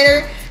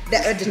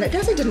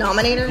I say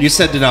Denominator? You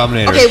said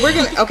Denominator.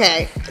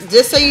 Okay,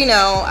 just so you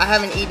know, I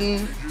haven't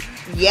eaten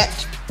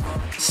yet.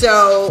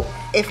 So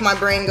if my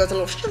brain goes a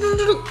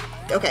little,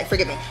 okay,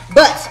 forgive me.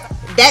 But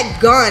that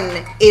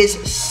gun is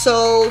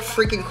so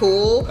freaking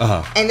cool.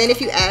 And then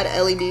if you add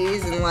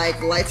LEDs and like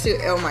lights to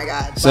it, oh my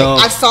god! So,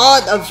 like, I saw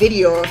a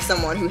video of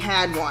someone who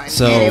had one,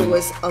 and it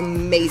was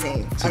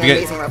amazing.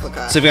 Amazing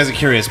replica. So if you guys are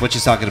curious, what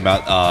she's talking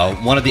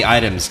about, one of the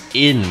items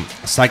in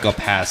Psycho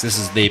Pass, this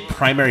is the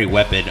primary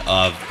weapon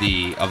of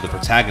the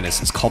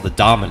protagonist. It's called the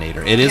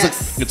Dominator. It is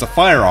it's a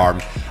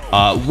firearm.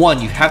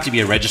 One, you have to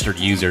be a registered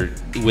user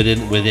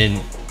within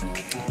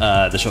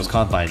the show's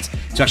confines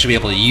to actually be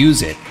able to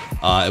use it.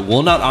 It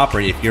will not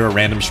operate if you're a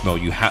random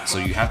schmo. You have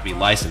to be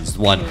licensed.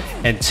 One,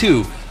 and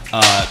two.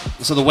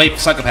 So the way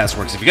Psycho Pass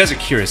works, if you guys are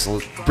curious, a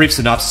brief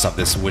synopsis of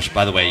this, which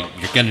by the way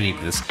you're gonna need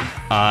this.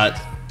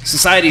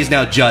 Society is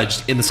now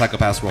judged in the Psycho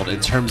Pass world in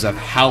terms of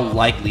how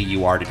likely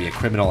you are to be a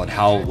criminal and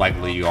how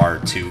likely you are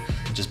to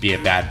just be a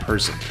bad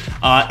person.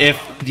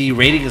 If the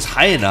rating is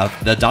high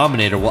enough, the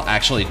Dominator will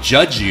actually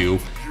judge you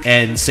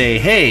and say,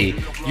 hey,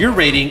 your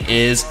rating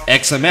is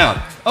X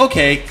amount.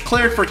 Okay,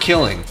 cleared for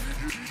killing.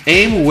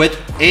 Aim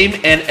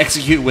and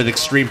execute with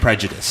extreme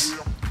prejudice.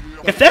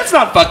 If that's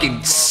not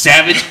fucking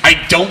savage,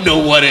 I don't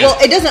know what is. Well,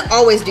 it doesn't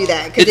always do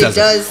that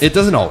because it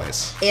doesn't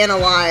always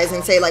analyze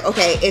and say like,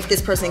 okay, if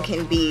this person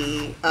can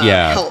be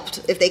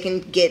helped, if they can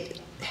get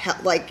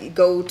help, like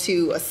go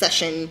to a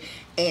session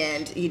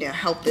and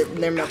help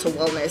their mental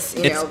wellness,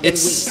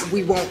 then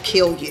we won't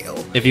kill you.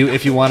 If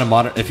you want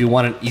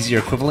an easier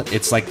equivalent,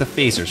 it's like the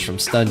phasers from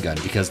Stun Gun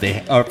because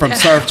they are from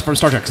Star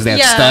Trek because they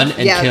have stun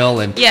and kill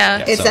and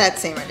it's that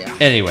same idea.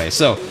 Anyway,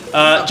 so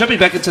jumping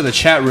back into the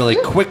chat really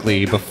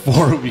quickly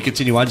before we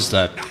continue on, just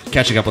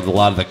catching up with a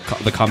lot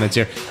of the comments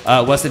here.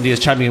 West India's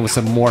chiming in with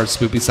some more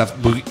spoopy stuff.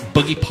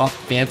 Boogie Pop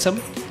Phantom.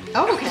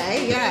 Oh,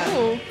 okay, yeah.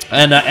 Cool.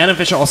 And Anna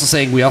Fisher also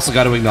saying we also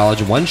got to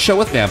acknowledge one show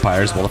with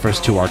vampires, well, the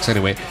first two arcs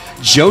anyway,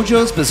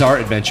 JoJo's Bizarre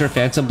Adventure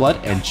Phantom Blood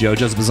and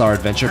JoJo's Bizarre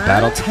Adventure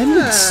Battle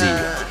Tendency.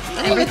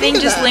 Everything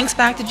just links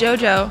back to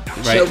JoJo.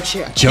 Right.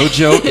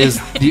 JoJo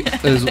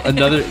is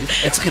another,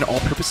 it's like an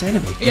all-purpose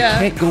anime.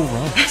 Yeah. You can't go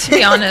wrong. To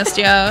be honest,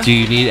 yeah. Do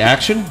you need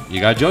action?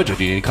 You got JoJo.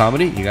 Do you need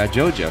comedy? You got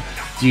JoJo.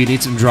 Do you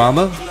need some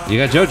drama? You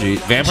got JoJo.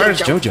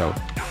 Vampires?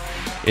 JoJo.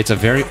 It's a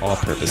very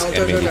all-purpose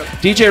anime.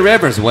 DJ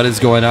Revers, what is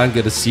going on?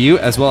 Good to see you.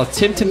 As well as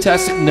Tim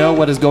Tastic, know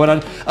what is going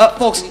on.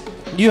 Folks,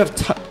 you are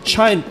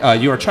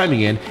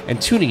chiming in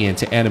and tuning in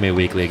to Anime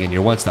Weekly, again,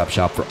 your one-stop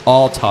shop for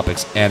all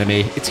topics anime.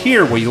 It's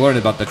here where you learn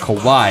about the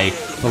kawaii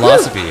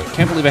philosophy. I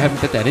can't believe I haven't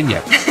fit that in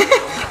yet.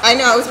 I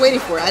know, I was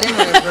waiting for it. I didn't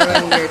want to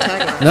ruin your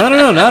tagline.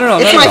 No, not at all.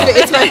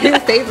 It's my new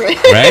favorite.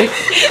 Right?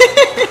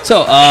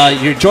 So,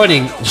 you're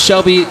joining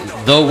Shelby,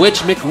 the Witch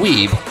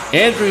McWeeb,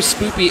 Andrew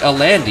Spoopy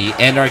Alandi,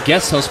 and our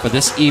guest host for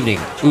this evening,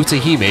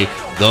 Utauhime,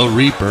 the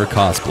Reaper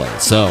cosplay.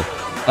 So,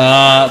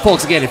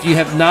 folks, again, if you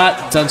have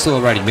not done so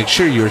already, make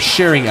sure you're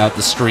sharing out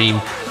the stream.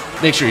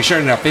 Make sure you're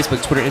sharing it out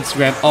Facebook, Twitter,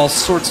 Instagram, all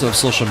sorts of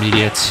social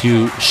media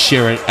to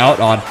share it out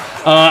on.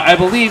 I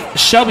believe,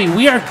 Shelby,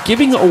 we are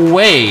giving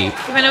away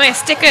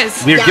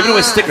stickers. We are giving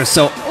away stickers.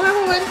 So,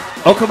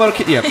 Okamoto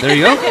Kitchen, yeah, there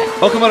you go.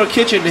 Okamoto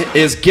Kitchen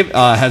has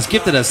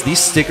gifted us these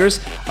stickers.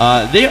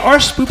 They are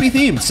spoopy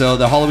themed, so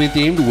they're Halloween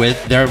themed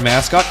with their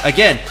mascot.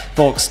 Again,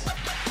 folks,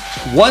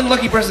 one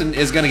lucky person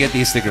is going to get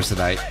these stickers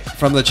tonight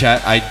from the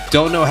chat. I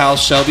don't know how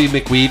Shelby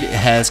McWeed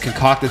has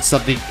concocted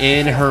something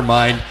in her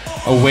mind,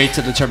 a way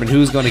to determine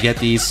who's going to get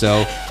these.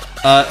 So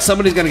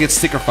somebody's going to get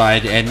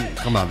stickerfied, and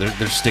come on,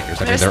 they're stickers.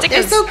 I mean,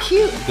 they're so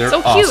cute. They're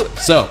so awesome. Cute.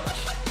 So,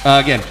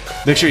 again,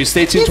 make sure you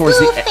stay tuned towards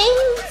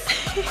the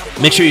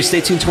Make sure you stay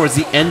tuned towards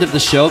the end of the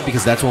show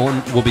because that's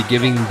when we'll be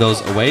giving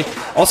those away.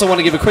 Also, want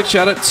to give a quick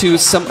shout out to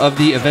some of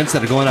the events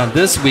that are going on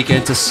this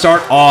weekend to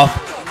start off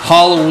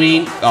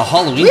Halloween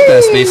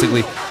Fest,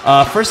 basically.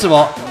 First of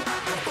all,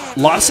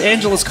 Los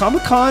Angeles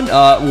Comic-Con,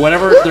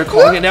 whatever they're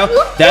calling it now,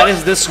 that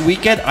is this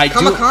weekend.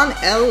 Comic-Con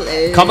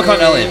LA. Comic-Con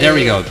LA. There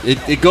we go.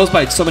 It goes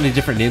by so many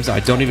different names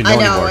I don't even know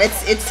anymore.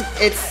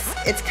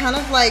 It's kind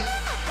of like,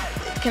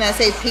 can I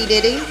say P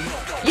Diddy?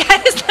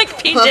 Yeah, it's like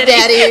P. Puff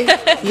Diddy.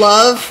 Daddy,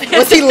 Love.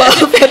 What's he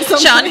Love?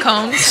 Sean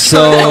Combs.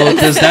 So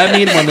does that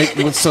mean when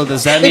they? So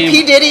does that The mean?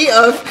 P Diddy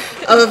of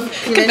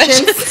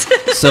conventions.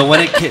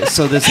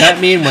 So does that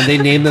mean when they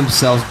name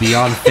themselves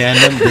Beyond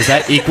Fandom, does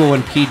that equal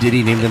when P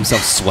Diddy named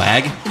themselves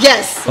Swag?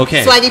 Yes.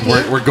 Okay. Swaggy P.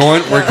 We're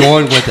going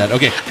with that.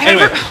 Okay.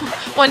 Anyway.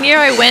 One year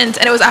I went,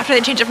 and it was after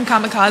they changed it from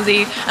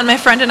Kamikaze, and my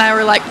friend and I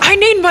were like, I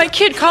named my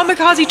kid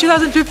Kamikaze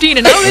 2015,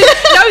 and now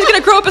he's going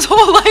to grow up his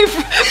whole life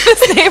with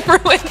this name for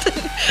Winton.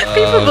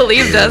 People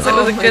believed us. It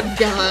was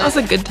that was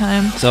a good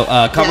time. So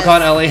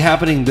Comic-Con LA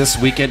happening this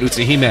weekend.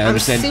 Utauhime, I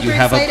understand you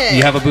have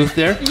a booth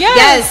there?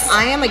 Yes,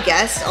 I am a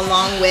guest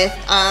along with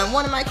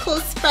one of my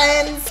close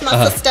friends,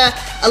 my sister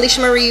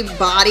Alicia Marie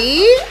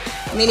Body.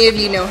 Many of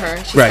you know her.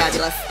 She's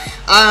fabulous.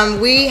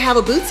 We have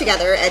a booth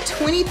together at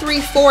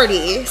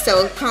 2340,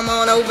 so come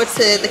on over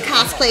to the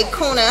cosplay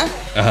corner,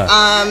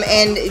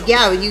 and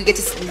yeah, you get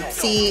to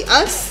see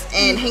us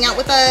and hang out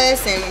with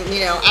us, and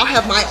I'll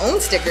have my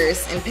own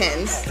stickers and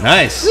pins.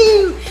 Nice.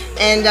 Woo!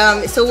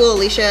 And so will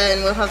Alicia,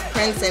 and we'll have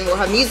prints, and we'll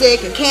have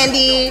music and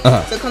candy.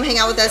 So come hang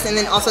out with us, and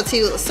then also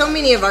too, so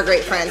many of our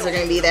great friends are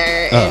going to be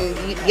there, and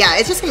yeah,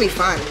 it's just going to be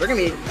fun. We're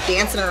going to be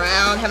dancing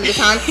around, having a good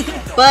time,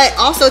 but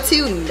also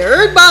too,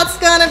 NERDBOT's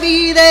going to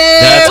be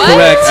there. That's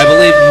correct. I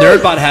believe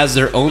NERDBOT has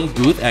their own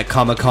booth at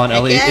Comic-Con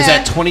LA. Yeah. Is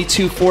that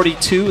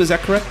 2242? Is that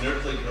correct?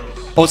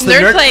 Oh, it's the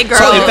Nerd Girls.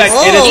 So in fact,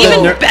 it is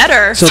even the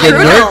better. So the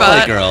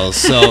Nerd Girls.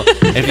 So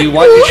if you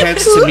want your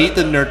chance to meet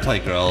the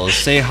Nerd Girls,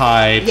 say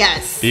hi.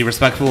 Yes. Be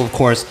respectful, of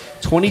course.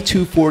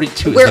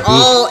 2242. We're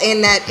all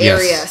in that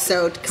area,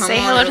 so come say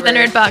on hello to the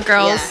NerdBot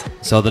Girls. Yeah.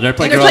 So the Nerd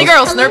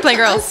Girls. Nerd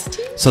Girls.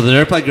 So the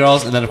Nerd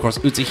Girls, and then of course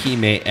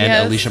Utauhime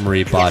and Alicia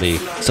Marie Body.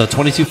 So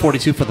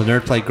 2242 for the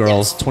Nerd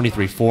Girls,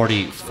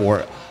 2340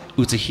 for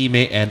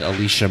Utauhime and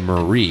Alicia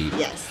Marie.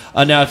 Yes.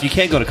 Now, if you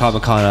can't go to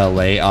Comic-Con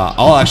LA,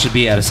 I'll actually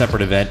be at a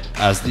separate event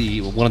as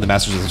one of the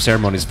Masters of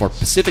Ceremonies for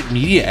Pacific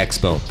Media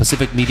Expo.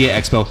 Pacific Media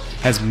Expo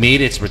has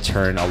made its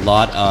return. A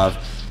lot of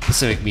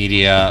Pacific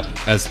Media,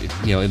 as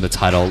in the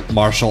title,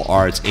 martial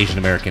arts, Asian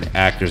American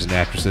actors and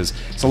actresses.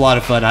 It's a lot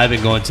of fun. I've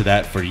been going to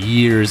that for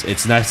years.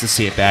 It's nice to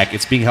see it back.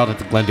 It's being held at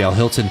the Glendale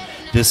Hilton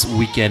this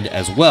weekend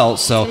as well.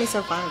 So, it's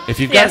gonna be so fun. If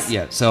you've got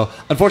so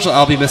unfortunately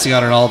I'll be missing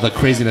out on all the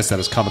craziness that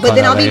is Comic-Con. But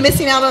then I'll LA. be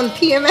missing out on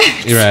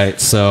PMX. You're right.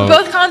 So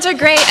both cons are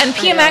great, and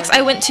PMX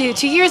I went to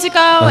 2 years ago,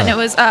 and it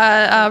was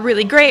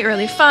really great,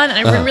 really fun,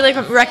 and I really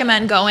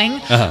recommend going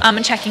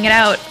and checking it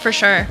out for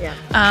sure.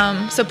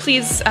 Yeah. So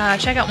please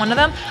check out one of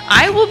them.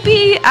 I will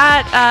be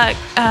at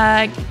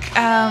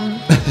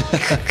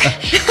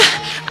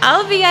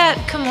I'll be at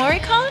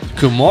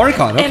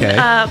Kumoricon, okay.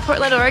 in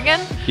Portland, Oregon.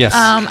 Yes.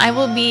 I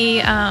will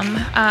be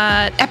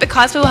Epic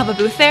Cosplay will have a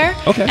booth there.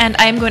 Okay. And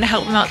I'm going to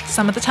help them out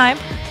some of the time.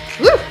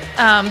 Woo!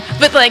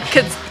 But like,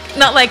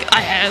 not like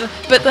I,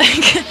 but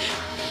like,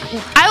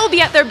 I will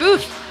be at their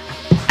booth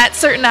at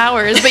certain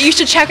hours. But you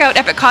should check out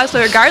Epic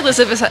Cosplay regardless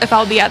if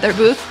I'll be at their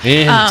booth.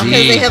 Indeed.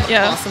 Because they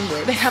have awesome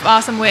wigs. They have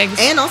awesome wigs.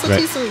 And also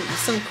too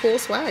some cool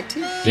swag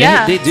too.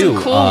 They do.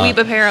 Some cool weeb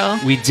apparel.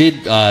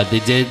 They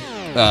did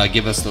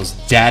give us those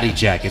daddy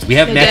jackets. We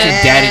have matching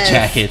daddy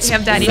jackets. We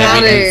have daddy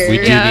jackets.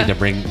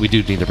 We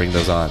do need to bring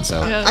those on.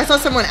 So I saw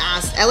someone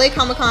ask LA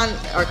Comic-Con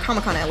or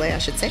Comic-Con LA, I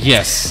should say.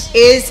 Yes.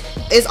 Is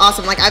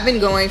awesome. Like I've been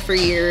going for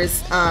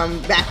years.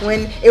 Back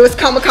when it was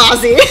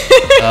Kamikaze.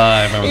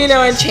 I remember.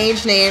 And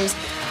changed names.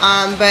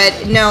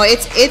 But no,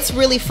 it's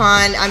really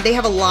fun. They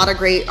have a lot of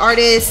great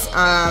artists,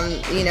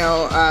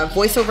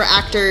 voiceover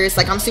actors.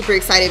 Like I'm super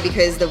excited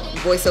because the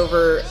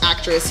voiceover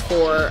actress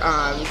for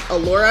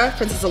Allura,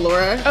 Princess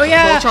Allura,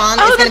 Voltron,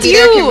 is going to be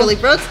there. Kimberly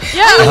Brooks.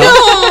 Yeah. I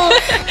know.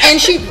 And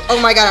she, oh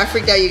my god, I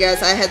freaked out, you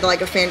guys. I had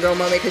like a fangirl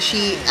moment because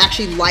she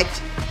actually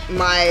liked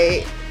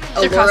my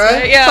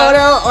Allura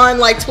photo on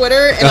like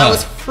Twitter, and I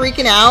was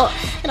freaking out.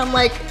 And I'm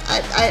like,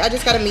 I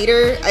just got to meet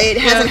her. It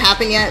hasn't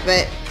happened yet,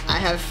 but I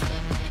have.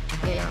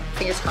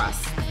 Fingers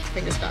crossed.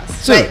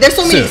 But there's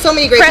so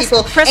many great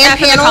people press and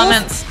F in the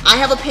comments. I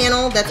have a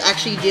panel that's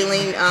actually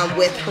dealing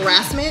with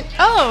harassment.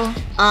 Oh.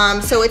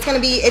 So it's gonna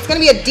be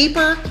a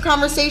deeper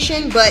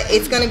conversation, but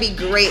it's gonna be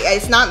great.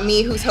 It's not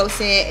me who's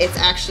hosting it. It's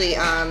actually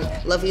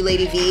lovely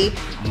Lady V,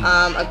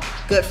 a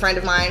good friend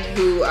of mine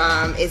who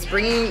is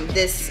bringing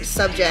this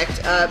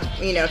subject up,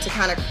 to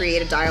kind of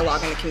create a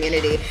dialogue in the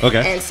community.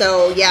 Okay. And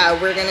so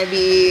we're gonna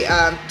be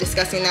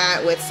discussing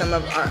that with some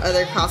of our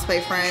other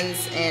cosplay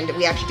friends, and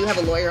we actually do have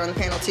a lawyer on the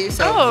panel too.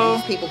 So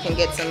people can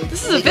get some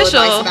this is legal official.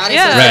 advice about it.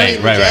 Yeah. So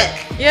it's gonna be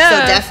legit. Yeah. So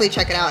definitely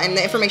check it out, and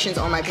the information's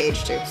on my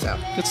page too. So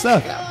good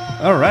stuff.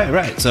 All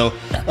right. So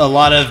a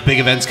lot of big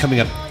events coming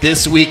up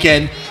this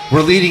weekend.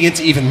 We're leading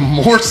into even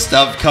more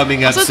stuff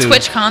coming up soon. Also,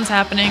 TwitchCon's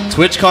happening.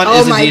 TwitchCon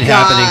is indeed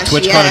happening.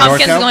 TwitchCon in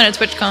Pumpkin's NorCal. going to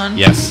TwitchCon.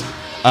 Yes.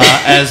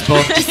 As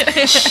both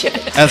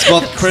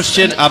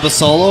Christian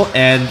Abasolo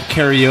and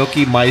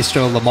karaoke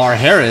maestro Lamar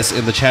Harris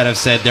in the chat have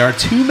said, there are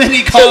too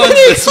many cons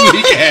this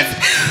weekend.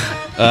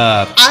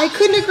 I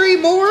couldn't agree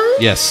more.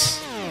 Yes.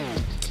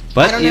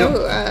 But I don't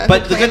know,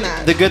 but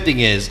the good thing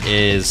is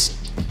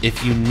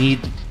if you need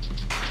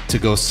to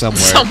go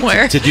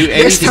somewhere to do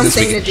anything this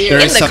something week. to do. There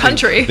In is the something-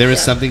 country. There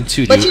is something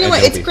to do. But you know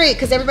what? and It's great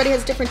because everybody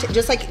has different,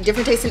 just like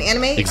different tastes in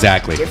anime.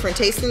 Exactly. Different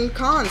tastes in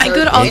cons. I'd or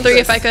go to all three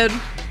interests. if I could.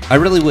 I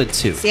really would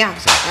too. Yeah,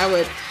 I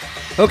would.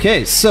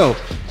 Okay, so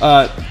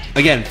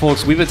again,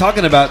 folks, we've been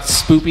talking about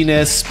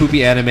spoopiness, spoopy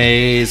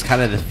animes,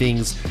 kind of the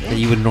things that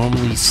you would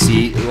normally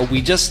see.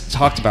 We just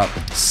talked about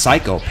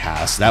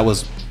Psychopaths. That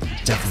was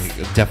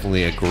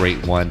definitely a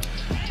great one.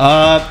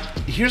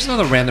 Here's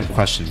another random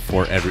question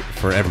for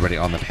everybody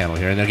on the panel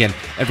here, and again,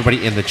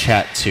 everybody in the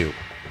chat too.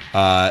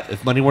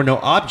 If money were no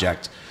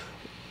object,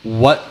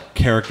 what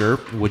character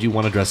would you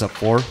want to dress up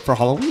for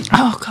Halloween?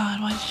 Oh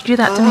God, why did you do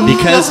that to me?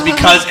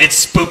 Because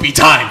it's spoopy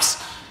times.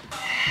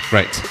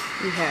 Right.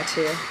 You had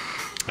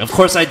to. Of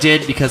course I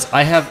did, because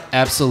I have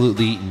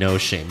absolutely no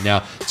shame. Now,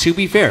 to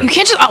be fair, You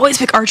can't just always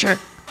pick Archer.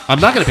 I'm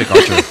not going to pick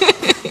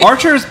Archer.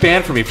 Archer is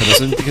banned for me for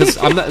this one because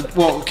I'm not.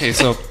 Well, okay,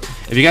 so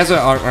if you guys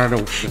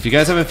if you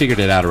guys haven't figured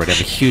it out already, I'm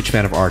a huge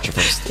fan of Archer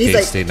from He's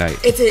like, Stay Night.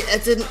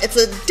 it's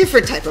a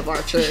different type of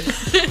archer.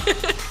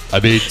 I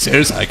mean,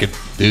 seriously, I could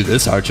do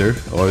this Archer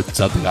or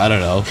something, I don't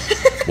know,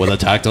 with a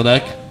tactile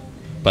neck,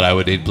 but I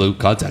would need blue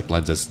contact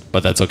lenses.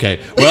 But that's okay.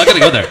 We're not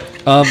going to go there.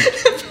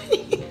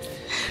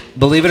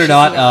 Believe it or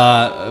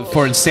not,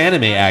 for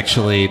Insanime,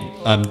 actually,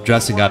 I'm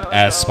dressing up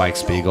as Spike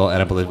Spiegel,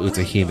 and I believe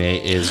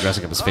Utauhime is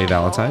dressing up as Faye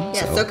Valentine.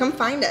 Yeah, so come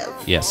find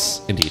us.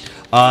 Yes, indeed.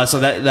 So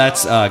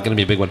that's going to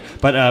be a big one.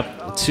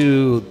 But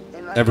to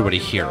everybody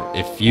here,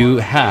 if you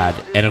had,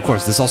 and of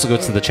course, this also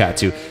goes to the chat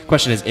too.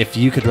 Question is, if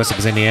you could dress up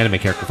as any anime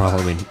character for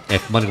Halloween,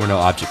 if money were no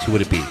object, who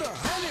would it be?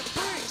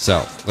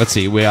 So let's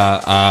see. We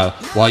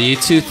while you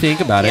two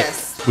think about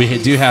Yes. it,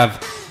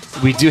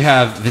 we do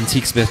have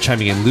Vintique Smith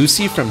chiming in.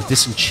 Lucy from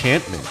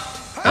Disenchantment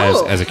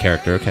as a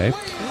character. Okay.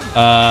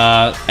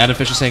 Adam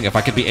Fisher saying, if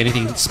I could be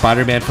anything,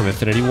 Spider-Man from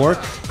Infinity War.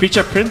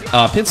 Preacher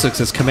Pinsuk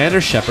says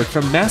Commander Shepard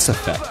from Mass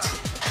Effect.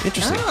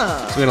 Interesting.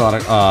 So we had a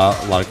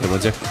lot of good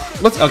ones here.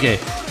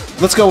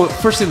 Let's go.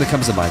 First thing that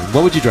comes to mind.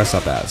 What would you dress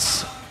up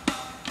as?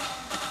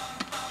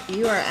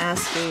 You are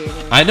asking.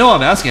 I know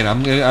I'm asking.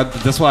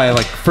 That's why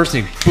I first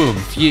thing. Boom.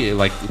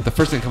 The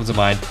first thing that comes to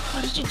mind. Why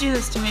did you do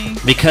this to me?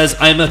 Because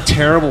I'm a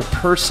terrible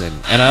person,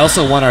 and I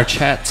also want our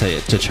chat to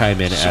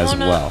chime in as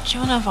well.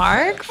 Joan of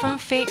Arc from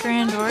Fate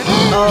Grand Order.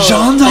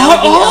 Jean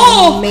That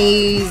d'Arc. would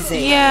be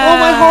amazing. Yeah. Oh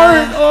my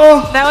heart.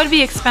 Oh. That would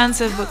be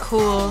expensive but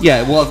cool.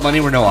 Yeah. Well, if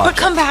money were no But object.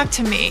 come back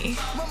to me.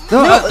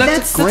 No,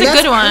 that's a great. a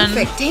good one.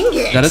 Perfect. Dang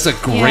it. That is a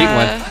great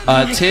Yeah.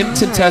 one. Tim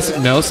Tintastic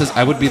No says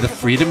I would be the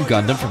Freedom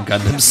Gundam from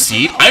Gundam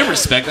Seed. I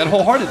respect that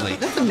wholeheartedly.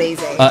 That's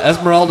amazing.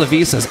 Esmeralda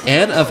V says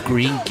Anne of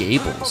Green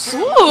Gables.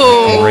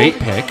 Ooh. Great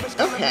pick.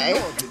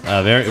 Okay.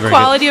 Very very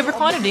Quality over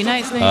quantity.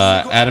 Nice. good.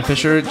 Adam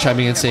Fisher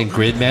chiming in saying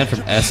Gridman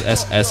from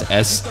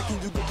SSSS.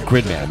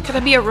 Gridman. Could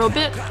I be a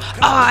robot?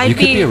 Oh, You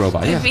could be a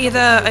robot, yeah.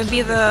 I'd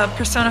be the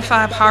Persona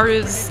 5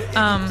 Haru's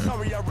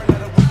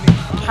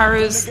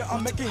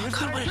oh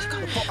God, what is it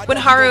called? When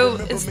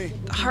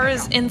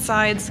Haru's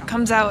insides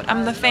comes out,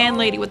 I'm the fan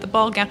lady with the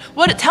ball gown.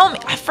 Tell me,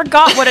 I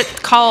forgot what it's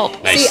called.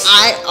 See,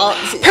 I'm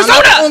Persona!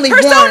 not the only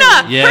Persona!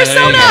 one. Yeah,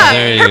 Persona!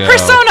 there you Her go.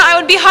 persona! I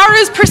would be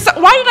Haru's persona.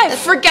 Why did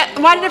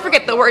I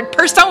forget the word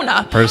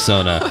persona?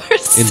 Persona.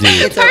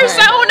 Indeed. It's okay.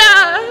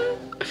 Persona!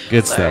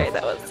 Good Sorry, stuff.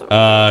 that was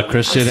so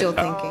Christian I'm still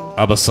thinking.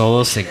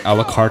 Abasolo saying a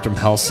la carte from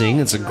Hellsing.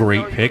 It's a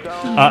great pick.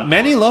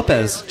 Manny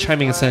Lopez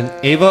chiming in saying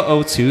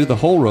Ava 02, the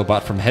whole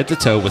robot from head to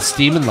toe with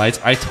steam and lights.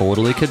 I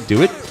totally could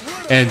do it.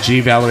 And G.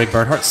 Valerie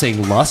Bernhardt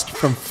saying Lust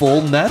from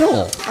Full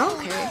Metal.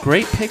 Okay.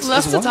 Great picks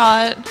Lust as well. is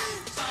hot.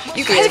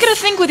 You guys gotta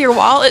think with your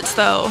wallets,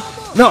 though.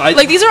 No,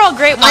 These are all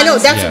great ones. I know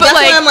that's Yeah. but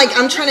why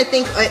I'm trying to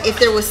think if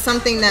there was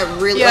something that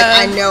really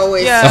I know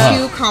is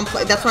too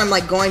complex. That's why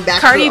I'm going back.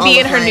 Cardi through all B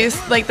of and her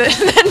my-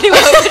 the new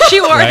outfit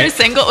she wore in her Right.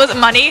 single was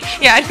Money.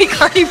 Yeah, I'd be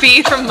Cardi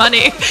B from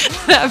Money.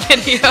 That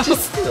video.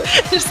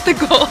 Just the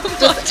gold.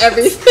 just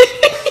everything.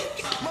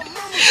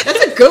 That's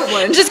a good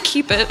one. Just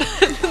keep it.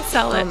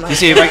 Sell it. You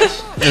see,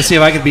 let's see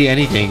if I could be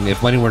anything.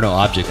 If money were no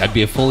object, I'd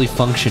be a fully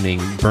functioning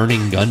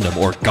Burning Gundam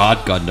or God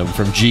Gundam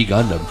from G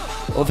Gundam.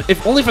 Well,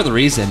 if only for the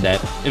reason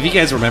that, if you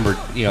guys remember,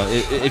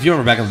 if you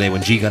remember back in the day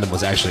when G Gundam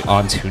was actually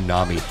on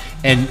Toonami,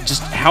 and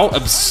just how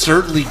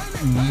absurdly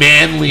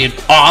manly and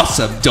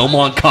awesome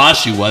Domon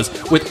Kashi was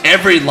with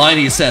every line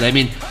he said. I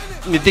mean,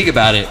 think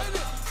about it.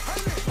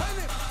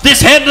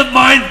 This hand of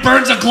mine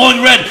burns a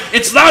glowing red.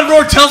 Its loud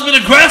roar tells me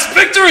to grasp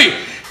victory.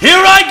 Here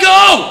I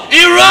go,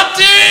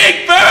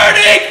 erupting,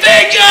 burning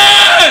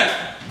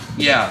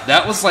finger! Yeah,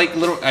 that was I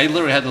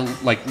literally had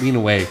to lean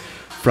away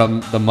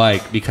from the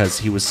mic because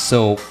he was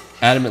so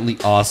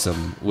adamantly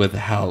awesome with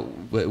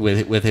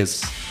with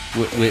his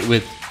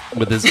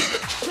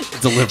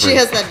delivery. She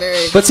has that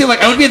very. But see,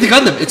 I would be at the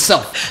Gundam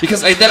itself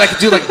because then I could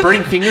do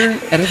burning finger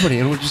at everybody,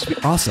 and it would just be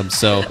awesome.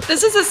 So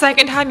This is the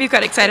second time you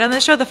got excited on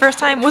this show. The first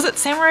time, was it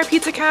Samurai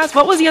Pizza Cast?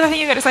 What was the other thing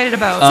you got excited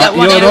about? That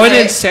one Illinois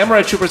anime. and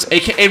Samurai Troopers,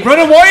 aka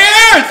Ronin Warriors.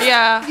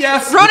 Yeah.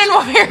 Yes. Ronin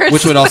Warriors.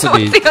 Which would also That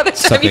be was the other time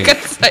something- you got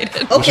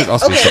excited. Which should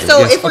also be Okay. something. So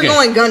Yes, if we're okay.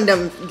 going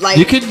Gundam,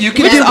 You could We do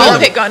just all Gundam.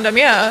 pick Gundam,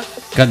 yeah.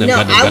 Gundam. no,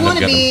 Gundam. I Gundam, want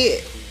to Gundam. be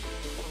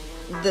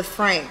the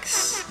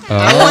Franks.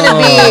 I want to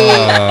be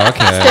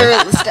okay.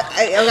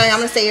 okay, I'm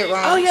gonna say it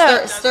wrong. Oh,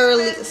 yeah.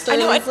 Sterliza.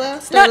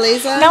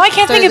 Now I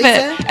can't think of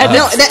it.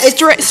 No,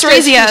 it's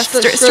Strazia.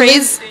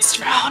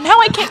 Oh, now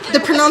I can't. The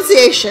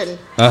pronunciation.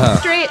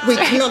 Straight. We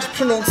cannot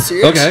pronounce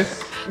it. Okay.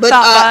 But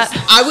Thought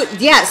I would,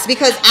 yes,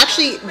 because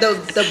actually the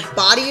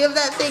body of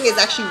that thing is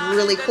actually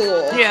really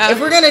cool. Yeah. If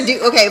we're gonna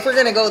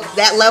go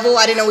that level,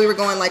 I didn't know we were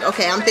going like,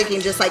 okay, I'm thinking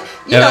just like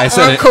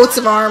coats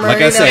of armor.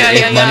 Like I said,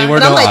 if money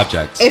were no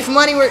object. If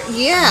money were,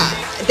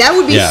 that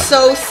would be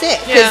so sick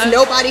because Yeah.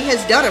 nobody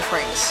has done a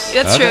Franks.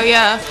 That's true.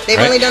 Yeah. They've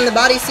only done the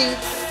bodysuits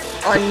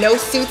or no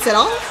suits at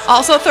all.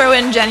 Also throw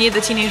in Jenny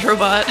the Teenage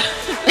Robot.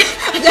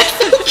 That's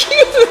so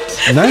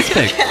cute. Nice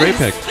pick. Great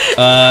pick.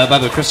 By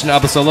the way, Christian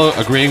Abasolo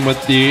agreeing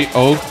with the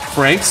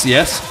Franks.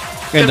 Yes.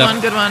 Good And, one.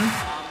 Good one.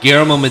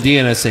 Guillermo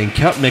Medina saying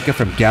Count Mika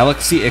from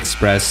Galaxy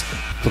Express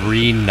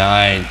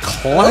 39.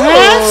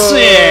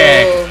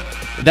 Classic.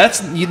 Oh.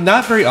 That's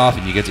not very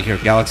often you get to hear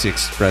Galaxy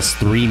Express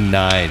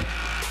 39.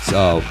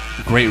 So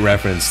great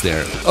reference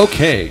there.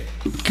 Okay,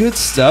 good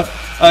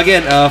stuff.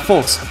 Again,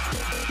 folks,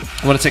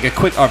 I want to take a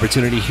quick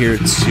opportunity here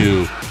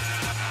to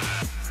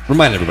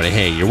remind everybody,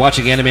 hey, you're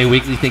watching Anime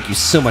Weekly. Thank you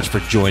so much for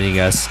joining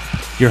us.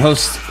 Your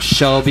host,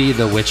 Shelby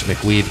the Witch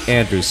McWeave,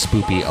 Andrew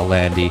Spoopy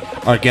Alandi,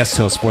 our guest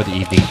host for the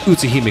evening,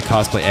 Utauhime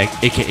Cosplay,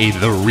 aka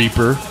The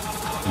Reaper.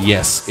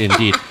 Yes,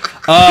 indeed.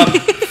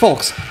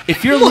 Folks,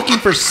 if you're looking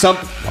for some...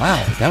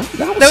 Wow, that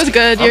was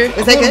good.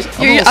 Is that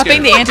good? You're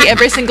upping the ante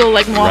every single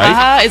like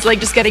mwahaha Right? is like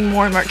just getting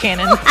more and more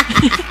canon.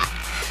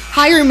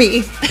 Hire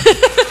me.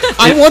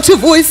 I want to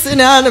voice an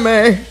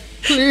anime,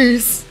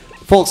 please.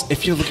 Folks,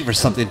 if you're looking for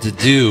something to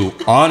do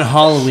on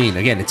Halloween,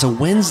 again, it's a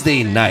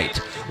Wednesday night.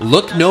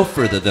 Look no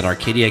further than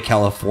Arcadia,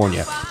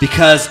 California,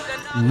 because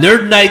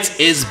Nerd Nights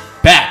is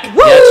back.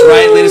 Woo! That's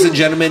right, ladies and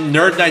gentlemen.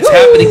 Nerd Nights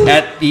happening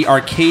at the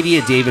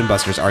Arcadia Dave &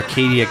 Buster's,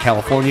 Arcadia,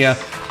 California.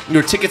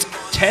 Your tickets,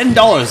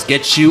 $10,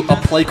 gets you a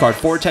play card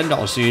for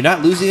 $10. So you're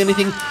not losing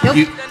anything.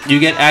 Nope. You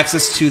get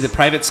access to the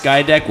private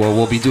Sky Deck where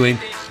we'll be doing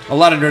a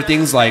lot of nerd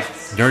things like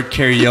nerd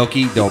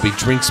karaoke. There will be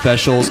drink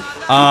specials.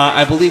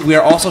 I believe we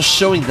are also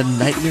showing The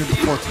Nightmare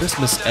Before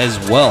Christmas as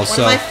well. One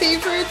of my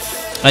favorites.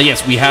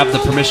 Yes, we have the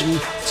permission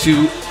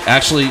to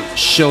actually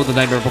show The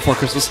Nightmare Before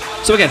Christmas.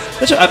 So again,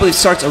 that show, I believe,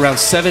 starts around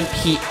 7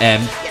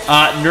 p.m.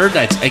 Nerd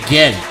Nights,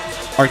 again,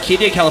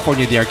 Arcadia,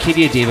 California, the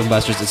Arcadia Dave &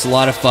 Buster's. It's a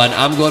lot of fun.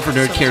 I'm going for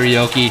nerd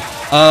karaoke.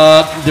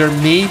 There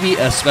may be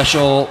a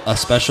special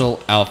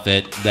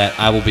outfit that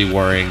I will be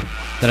wearing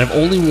that I've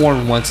only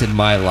worn once in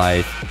my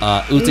life.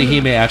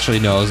 Utauhime actually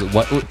knows.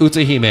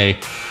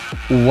 Utauhime,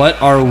 what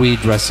are we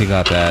dressing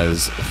up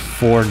as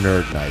for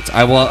Nerd Nights?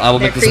 I will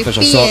make this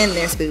official. They're creepy and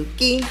they're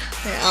spooky.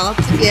 They're all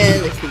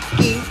together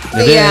kooky.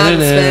 The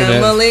Addams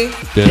Family.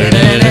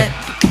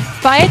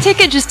 Buy a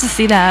ticket just to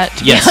see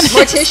that. Yes.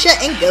 Morticia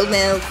and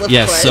Gomez.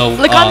 Yes. So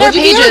look on their Would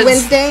you be pages. on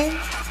Wednesday?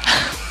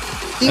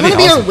 Do you want to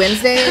be on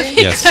Wednesday?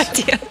 Yes.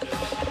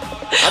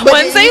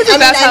 Wednesday is the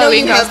best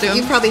Halloween costume.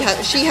 You probably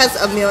have. She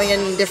has a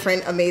million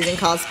different amazing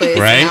cosplays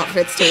Right? and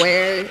outfits to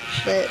wear,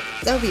 but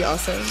that would be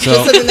awesome. So-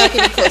 Just so then that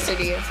can be closer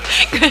to you.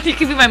 Good, you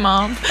can be my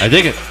mom. I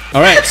dig it.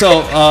 All right.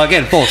 So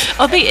again, folks,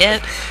 I'll be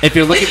it. if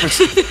you're looking for,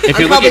 if I'm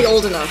you're probably looking,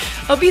 old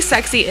enough. I'll be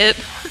sexy it.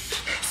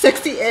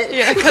 Sexy it.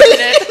 Yeah, cousin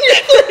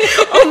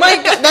it. Oh my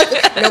god,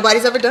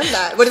 nobody's ever done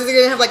that. What is it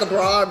gonna have, like a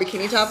bra or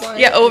bikini top on?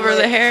 Yeah, over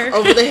the hair.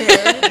 Over the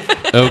hair.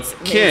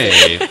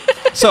 okay.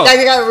 So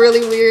That got really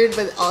weird,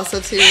 but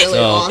also too really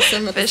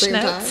awesome at the same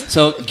time.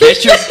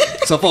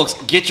 So folks,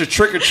 get your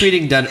trick or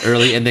treating done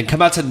early, and then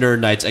come out to Nerd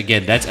Nights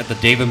again. That's at the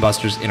Dave &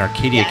 Buster's in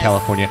Arcadia,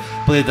 California.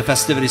 I believe the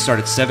festivities start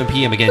at 7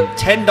 p.m. Again,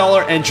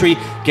 $10 entry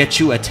gets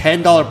you a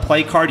 $10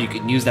 play card. You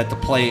can use that to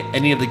play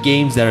any of the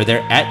games that are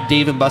there at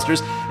Dave &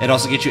 Buster's. It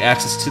also gets you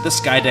access to the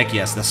Sky Deck.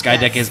 Yes, the Sky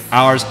Deck is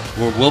ours.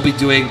 Where we'll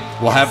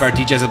have our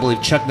DJs. I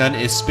believe Chuck Nunn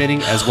is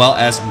spinning, as well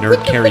as nerd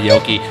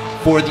karaoke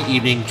for the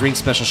evening. Drink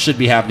special should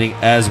be happening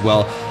as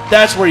well.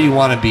 That's where you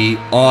want to be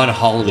on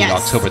Halloween,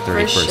 October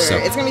 31st. For sure. So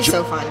it's gonna be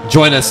so fun.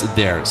 Join us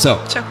there.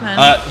 So, Chuck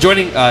Nunn.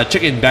 joining,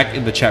 checking back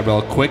in the chat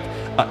real quick.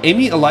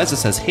 Amy Eliza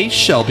says, "Hey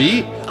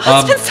Shelby."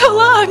 It's been so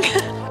long.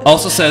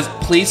 Also says,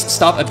 "Please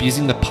stop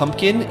abusing the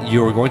pumpkin.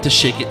 You are going to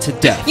shake it to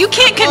death." You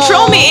can't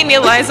control me, Amy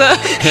Eliza.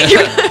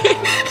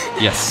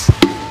 Yes.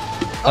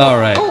 All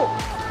right. Oh,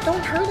 don't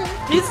hurt him.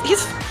 It's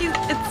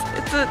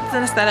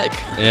an aesthetic.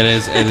 It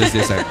is the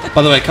aesthetic.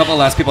 By the way, a couple of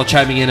last people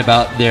chiming in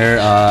about their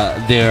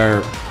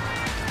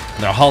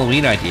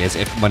Halloween ideas.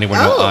 If money were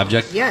no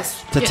object.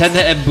 Yes.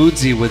 Tatenda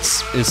Mbudzi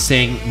is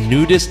saying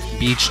nudist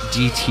beach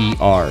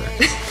DTR.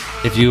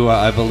 If you,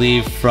 I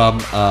believe, from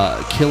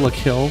Kill la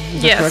Kill.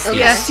 Is that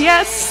correct?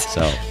 Yes.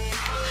 So.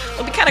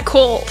 It'll be kind of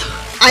cold.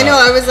 I know.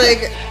 I was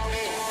like,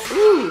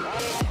 ooh,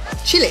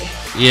 chilly.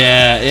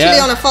 Yeah. Chilly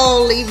on a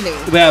fall evening.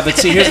 Yeah, but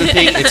see, here's the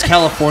thing. It's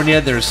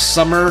California. There's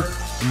summer,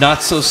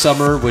 not so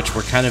summer, which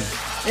we're kind of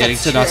getting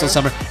That's to not so true.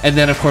 summer. And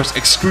then, of course,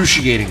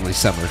 excruciatingly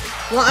summer.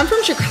 Well, I'm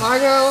from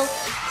Chicago,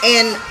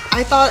 and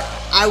I thought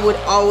I would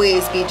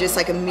always be just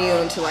like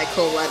immune to like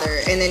cold weather.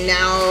 And then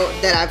now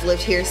that I've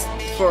lived here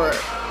for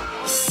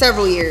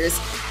several years,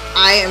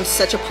 I am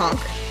such a punk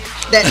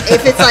that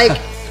if it's like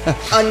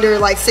under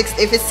like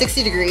if it's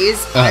 60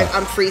 degrees,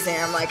 I'm freezing.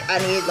 I'm like, I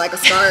need like a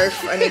scarf.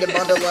 I need to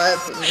bundle up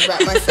and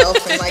wrap myself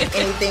in like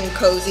anything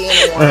cozy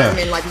and warm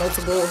and like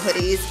multiple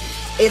hoodies.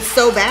 It's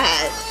so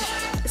bad.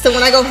 So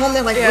when I go home,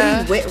 they're like,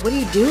 what are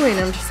you doing?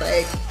 I'm just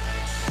like,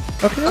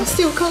 okay, I'm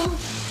still cold.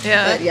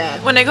 Yeah. But yeah.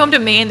 When I go home to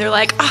Maine, they're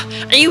like,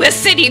 are you a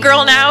city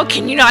girl now?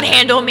 Can you not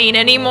handle Maine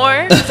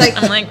anymore? It's like,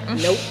 I'm like,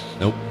 nope.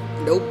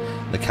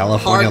 The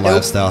California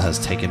lifestyle has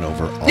taken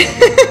over all of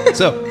it.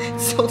 So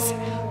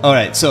sad. All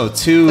right. So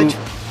to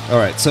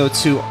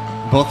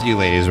both of you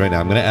ladies right now,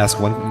 I'm going to ask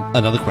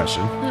another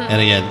question.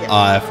 And again,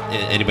 if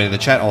anybody in the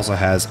chat also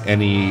has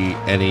any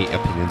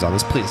opinions on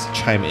this, please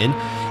chime in.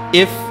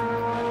 If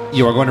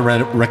you are going to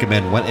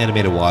recommend one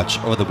anime to watch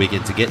over the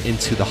weekend to get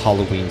into the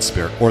Halloween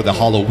spirit or the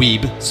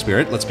Halloween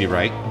spirit, let's be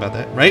right about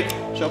that, right?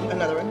 Sheldon?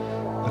 Another one.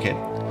 Okay.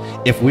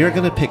 If we are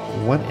going to pick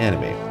one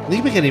anime, you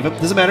can pick any of them,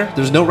 doesn't matter.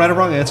 There's no right or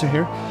wrong answer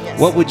here. Yes.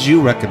 What would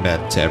you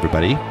recommend to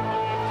everybody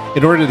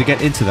in order to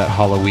get into that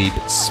Halloween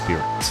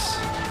spirit?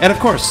 And of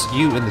course,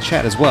 you in the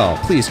chat as well.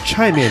 Please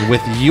chime in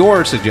with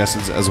your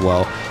suggestions as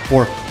well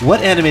for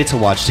what anime to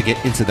watch to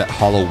get into that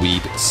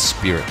Halloween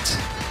spirit.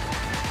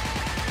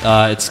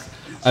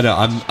 I know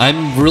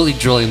I'm really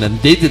drilling them.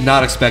 They did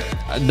not expect.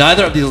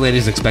 Neither of these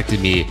ladies expected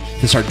me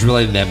to start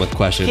drilling them with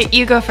questions. okay,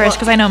 you go first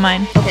because I know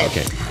mine.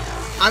 Okay.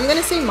 I'm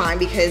gonna say mine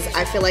because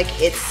I feel like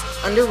it's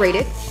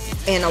underrated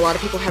and a lot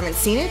of people haven't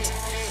seen it,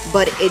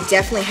 but it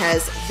definitely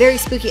has very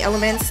spooky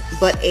elements,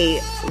 but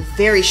a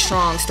very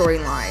strong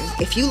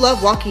storyline. If you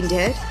love Walking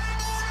Dead,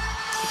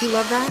 if you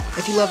love that,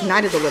 if you love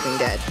Night of the Living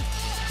Dead,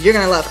 you're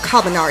gonna love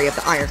Kabanari of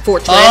the Iron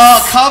Fortress.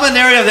 Oh,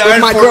 Kabanari of the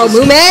Iron my Fortress.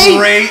 girl Mume.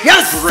 Great,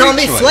 yes, great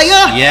Zombie choice.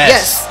 Slayer.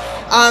 Yes.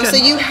 So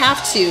you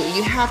have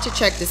to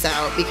check this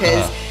out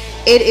because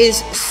it is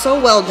so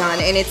well done,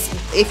 and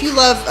if you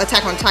love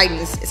Attack on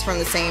Titans, it's from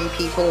the same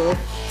people,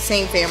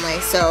 same family.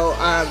 So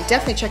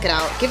definitely check it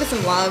out. Give it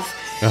some love.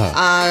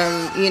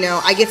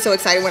 I get so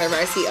excited whenever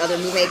I see other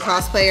Mume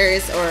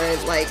cosplayers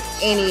or like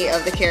any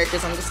of the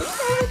characters. I'm just like,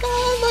 oh my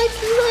god, like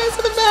you guys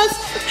are the best.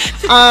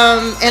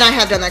 And I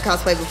have done that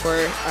cosplay before,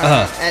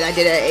 and I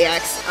did it at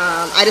AX.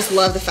 I just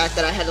love the fact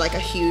that I had like a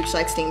huge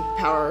like steam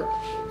power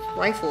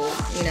rifle,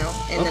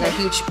 and then a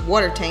huge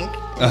water tank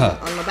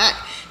on my back.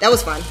 That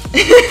was fun.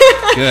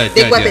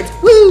 Big weapons.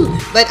 Good. Woo!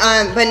 But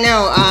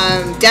no,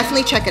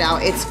 definitely check it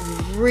out. It's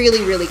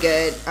really, really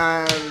good.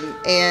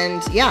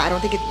 And yeah, I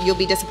don't think you'll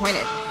be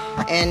disappointed.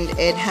 And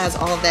it has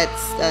all of that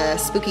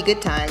spooky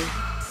good time,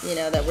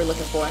 that we're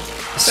looking for.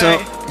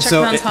 Chuck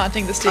Nunn's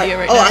haunting the studio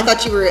right now. Oh, I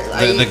thought you were.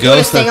 The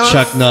ghost of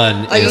Chuck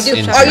Nunn is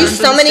in Are you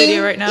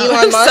summoning right now?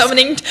 Elon Musk?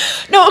 Summoning.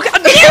 No, no.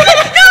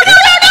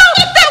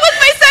 That was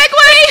my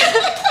segue.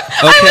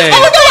 Okay. I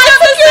was going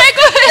on the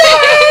segue.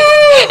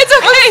 It's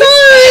okay.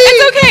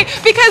 It's okay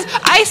because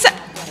I said.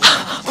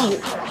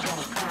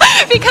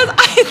 Because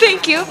I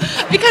thank you.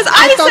 Because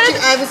I thought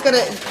said I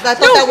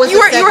thought that was. You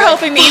were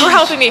helping me. You were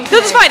helping me.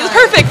 This is fine. It's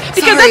perfect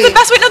because that's the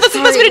best way. No, that's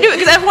the best way to do it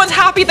because everyone's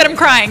happy that I'm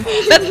crying.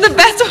 That's the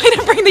best way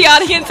to bring the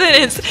audience in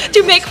is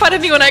to make fun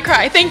of me when I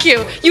cry. Thank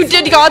you. You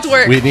did God's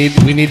work. We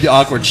need the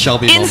awkward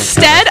Shelby moment.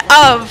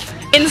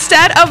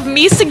 Instead of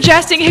me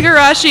suggesting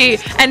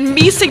Higurashi and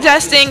me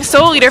suggesting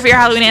Soul Leader for your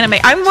Halloween anime,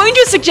 I'm going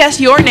to suggest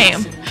your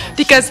name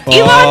because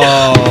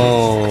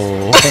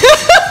Elon.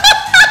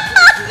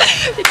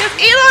 Because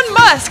Elon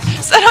Musk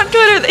said on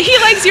Twitter that he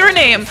likes your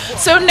name.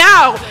 So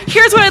now,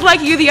 here's what I'd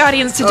like you, the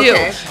audience, to do.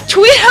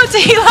 Tweet out to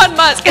Elon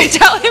Musk and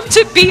tell him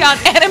to be on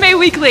Anime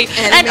Weekly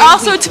and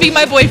also to be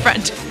my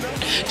boyfriend.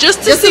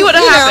 Just to see what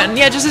will happen.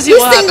 Yeah, just to see what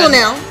will happen. He's single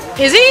now.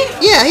 Is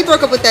he? Yeah, he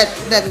broke up with that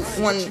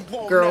one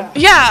girl.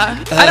 Yeah.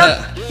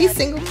 He's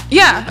single.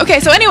 Yeah. Okay,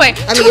 so anyway,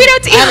 tweet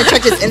out to Elon. I haven't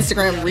checked his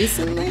Instagram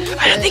recently.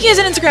 I don't think he has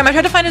an Instagram. I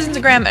tried to find his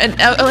Instagram and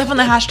I left on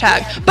the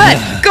hashtag. But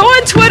go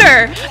on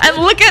Twitter and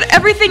look at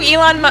everything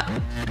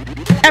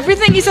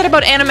everything he said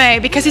about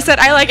anime because he said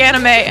I like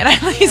anime and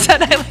he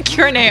said I like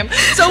Your Name.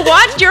 So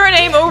watch Your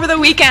Name over the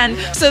weekend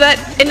so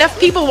that enough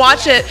people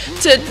watch it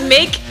to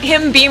make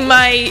him be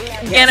my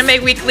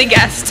Anime Weekly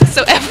guest.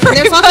 So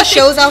there's lots of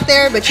shows out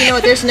there, but you know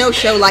what? There's no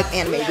show like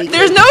Anime Weekly.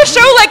 There's no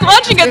show like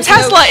launching a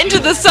Tesla into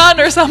the sun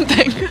or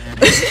something.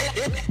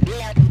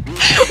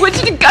 Which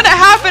is gonna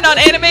happen on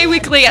Anime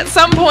Weekly at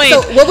some point.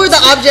 So what were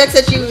the objects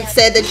that you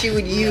said that you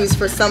would use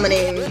for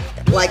summoning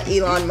like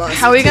Elon Musk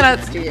How are we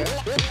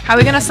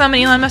gonna summon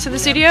Elon Musk to the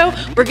studio?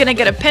 We're gonna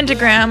get a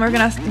pentagram. We're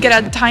gonna get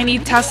a tiny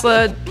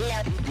Tesla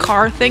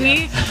car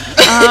thingy.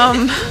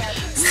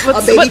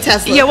 A baby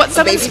Tesla. Yeah, what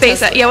summons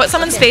SpaceX? Yeah, what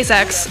summons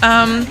SpaceX?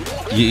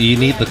 You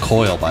need the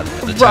coil, by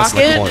the way. The rocket.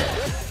 Tesla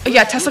coil.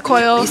 Yeah, Tesla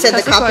coil. You said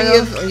Tesla the copy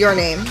coil. of Your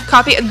Name.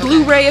 A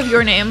Blu-ray of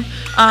Your Name.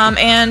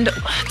 And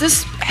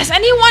has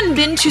anyone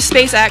been to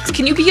SpaceX?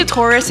 Can you be a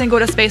tourist and go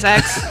to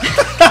SpaceX?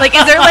 Like,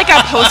 is there like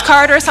a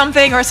postcard or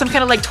something, or some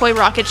kind of like toy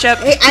rocket ship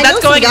that's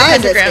going in the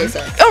pentagram?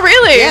 Oh,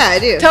 really? Yeah, I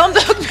do. Tell them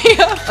to hook me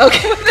up.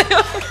 Okay.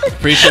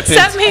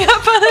 Set me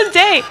up on a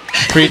date.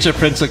 Preacher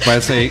Prince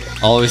by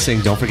always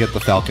saying, "Don't forget the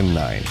Falcon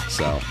 9."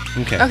 So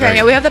okay. Okay.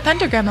 Yeah, we have the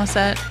pentagram all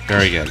set.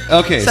 Very good.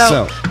 Okay,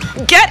 so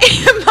Get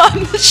him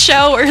on the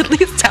show, or at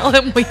least tell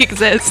him we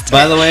exist.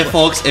 By the way,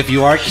 folks, if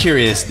you are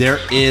curious, there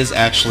is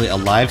actually a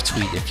live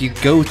tweet. If you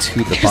go to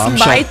the Here's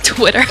Bombshell, my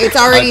Twitter. It's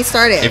already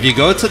started. if you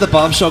go to the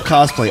Bombshell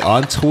cosplay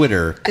on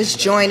Twitter, Just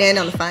join in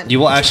on the fun. you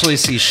will actually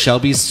see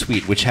Shelby's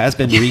tweet, which has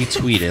been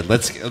retweeted.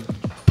 Let's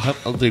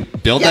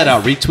build that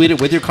out. Retweet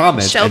it with your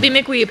comments. Shelby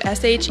McWeeb,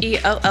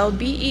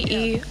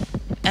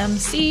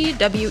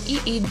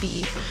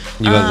 SHELLBEEMCWEEB.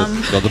 You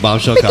go to the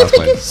Bombshell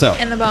cosplay. So.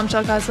 And the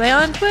Bombshell Cosplay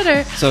on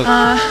Twitter. So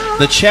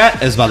the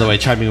chat is, by the way,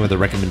 chiming in with the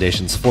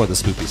recommendations for the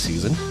spoopy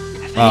season.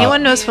 If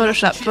anyone knows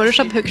Photoshop,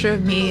 Photoshop a picture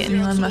of me and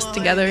Elon Musk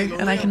together,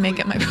 and I can make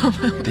it my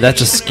promo.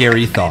 That's a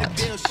scary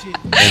thought.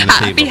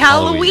 Happy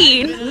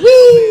Halloween!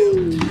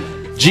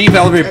 G.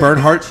 Valerie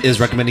Bernhardt is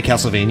recommending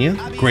Castlevania.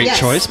 Great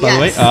choice, by the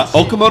way.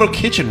 Okamoto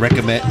Kitchen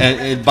recommend.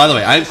 And by the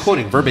way, I'm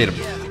quoting verbatim.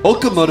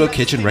 Okamoto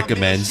Kitchen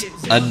recommends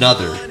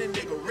another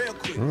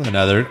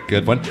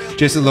good one.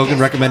 Jason Logan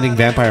recommending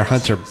Vampire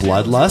Hunter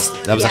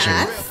Bloodlust. That was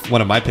actually one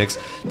of my picks.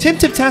 Tim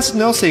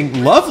Tassinell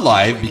saying Love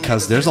Live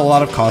because there's a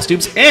lot of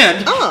costumes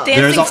and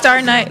Dancing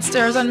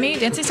Stars on Me.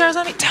 Dancing Stars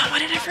on Me. Damn, why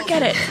did I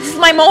forget it? This is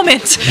my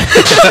moment.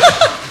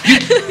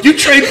 You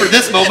trained for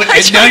this moment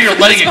and now you're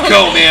letting it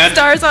go, man.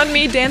 Stars on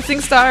Me, Dancing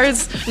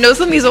Stars.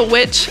 Nozomi's a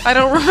witch. I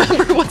don't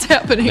remember what's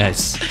happening.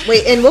 Nice.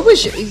 Wait, and what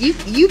was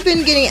you've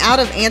been getting out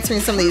of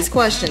answering some of these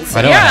questions. So.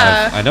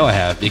 I know I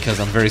have because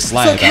I'm very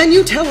sly. So can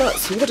you tell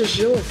us what is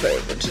your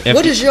favorite?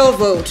 What is your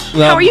vote?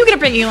 How are you going to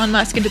bring Elon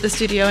Musk into the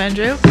studio,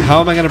 Andrew? How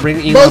am I going to bring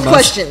Elon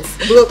Musk?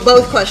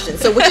 Both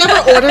questions. So whichever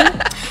order,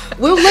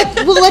 we'll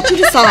let you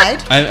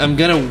decide. I'm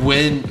gonna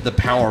win the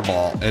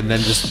Powerball and then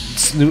just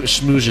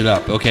smooze it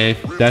up. Okay,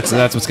 that's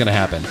what's gonna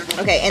happen.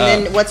 Okay, and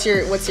then what's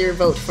your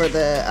vote for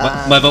the?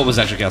 My vote was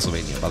actually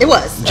Castlevania. It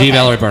was G.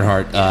 Valerie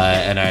Bernhardt,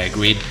 and I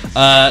agreed.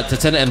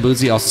 Tatena and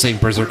Boozy also saying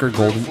Berserker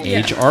Golden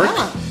Age arc.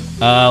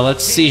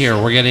 Let's see here.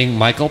 We're getting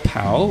Michael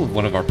Powell,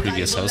 one of our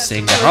previous hosts,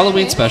 saying the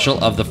Halloween special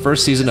of the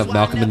first season of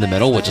Malcolm in the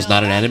Middle, which is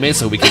not an anime,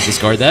 so we can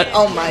discard that.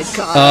 Oh my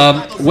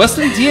god.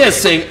 Wesley Diaz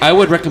saying I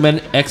would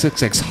recommend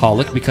XXX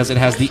Holic because it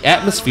has the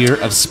atmosphere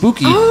of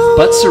spooky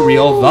but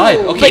surreal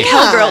vibe. Okay. Like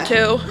Hellgirl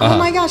too. Oh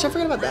my gosh, I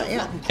forgot about that.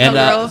 Yeah.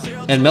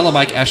 And Mellow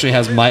Mike actually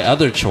has my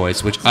other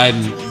choice, which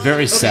I'm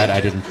very sad I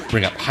didn't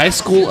bring up. High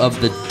School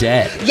of the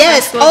Dead.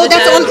 Yes.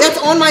 That's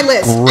on my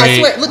list. Great. I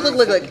swear.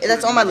 Look.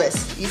 That's on my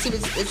list. You see,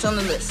 it's on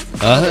the list.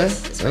 Okay.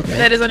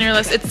 That is on your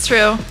list. It's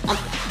true.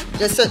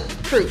 Just a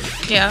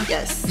proof. Yeah.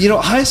 Yes. You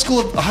know, High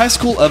School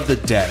of the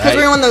Dead. Because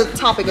we're on the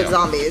topic of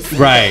zombies.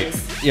 Right.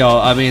 You know,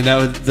 I mean, that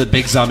was the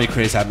big zombie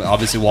craze happened.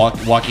 Obviously,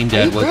 Walking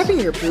Dead Are you grabbing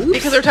your boobs?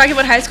 Because we're talking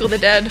about High School of the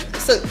Dead.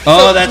 That's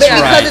right.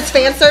 Because it's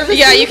fan service.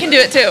 Yeah, you can do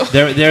it too.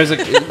 There's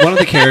one of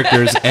the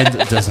characters and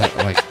does that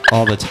like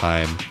all the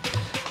time.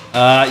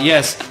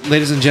 Yes,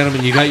 ladies and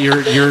gentlemen, you got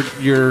your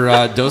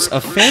dose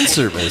of fan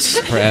service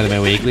for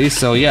Anime Weekly.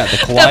 So yeah,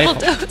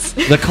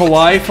 the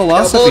kawaii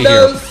philosophy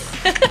here.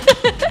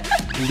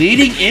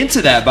 Leading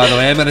into that, by the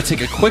way, I'm going to take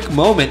a quick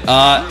moment.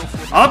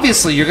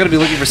 Obviously, you're going to be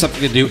looking for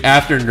something to do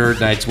after Nerd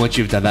Nights once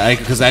you've done that,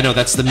 because I know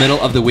that's the middle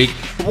of the week.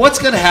 But what's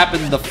going to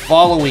happen the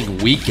following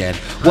weekend?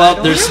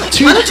 Well, there's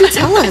two. Why don't you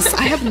tell us?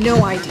 I have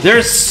no idea.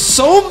 There's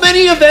so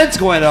many events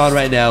going on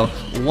right now.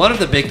 One of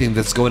the big things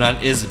that's going on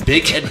is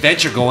Big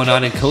Adventure going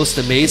on in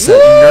Costa Mesa.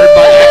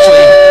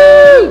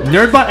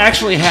 Nerdbot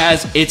actually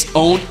has its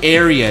own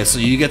area, so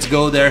you get to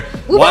go there,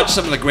 watch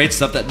some of the great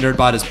stuff that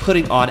Nerdbot is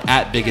putting on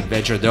at Big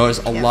Adventure. There's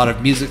a lot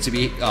of music to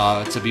be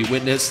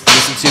witnessed,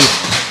 listened to.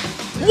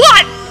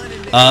 What?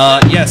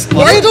 Yes.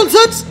 Why don't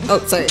touch?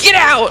 Oh, sorry. Get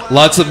out!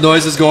 Lots of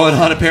noises going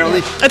on, apparently.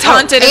 It's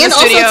haunted in the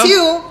studio. And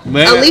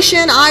also, too, Alicia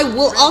and I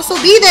will also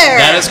be there.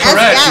 That is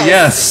correct,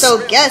 yes.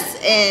 So guests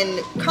and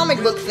comic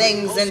book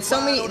things and so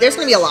many. There's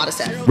going to be a lot of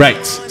stuff.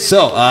 Right.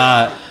 So,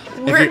 I'm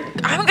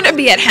going to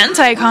be at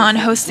HentaiCon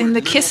hosting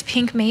the Kiss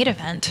Pink Maid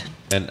event.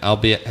 And I'll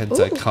be at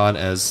HentaiCon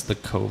as the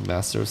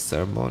co-master of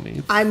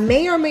ceremony. I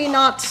may or may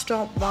not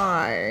stop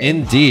by.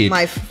 Indeed.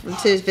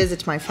 To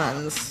visit my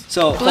friends.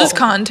 So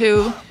BlizzCon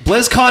too.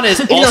 BlizzCon is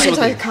also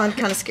HentaiCon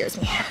kind of scares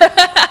me.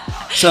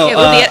 So it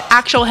will be at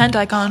actual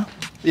HentaiCon.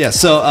 Yeah.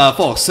 So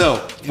folks, so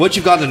what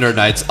you've got in the Nerd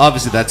Nights,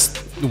 obviously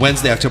that's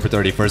Wednesday, October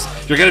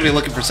 31st. You're going to be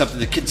looking for something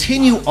to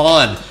continue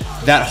on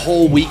that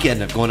whole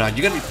weekend of going on.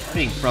 You're going to be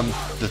playing from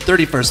the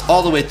 31st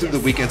all the way through the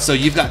weekend. So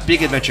you've got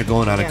Big Adventure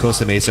going on in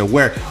Costa Mesa,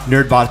 where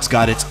Nerdbot's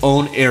got its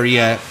own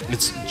area.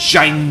 It's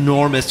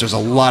ginormous. There's a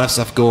lot of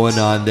stuff going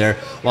on there.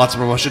 Lots of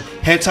promotion.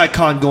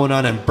 HentaiCon going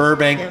on in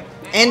Burbank. Yeah.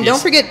 And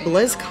don't forget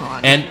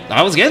BlizzCon. And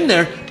I was getting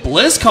there.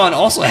 BlizzCon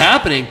also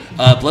happening.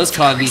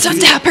 BlizzCon. So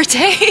Dapper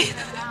Day.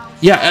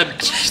 Yeah. And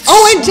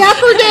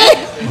Dapper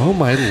Day. Oh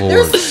my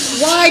lord.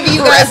 Why do you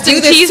guys do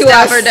this to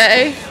Dapper us?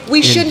 Day.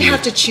 We shouldn't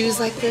have to choose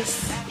like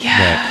this.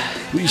 Yeah.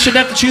 You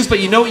shouldn't have to choose, but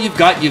you know what you've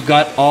got? You've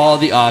got all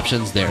the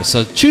options there.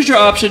 So choose your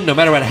option, no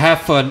matter what.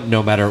 Have fun,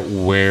 no matter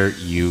where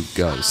you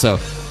go. So,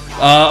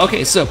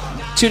 okay, so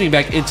tuning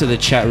back into the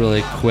chat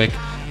really quick.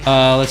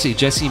 Let's see.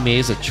 Jesse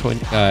Mays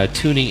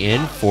tuning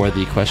in for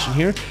the question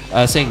here,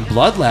 saying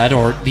Blood Lad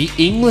or the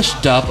English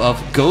dub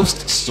of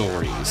Ghost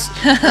Stories.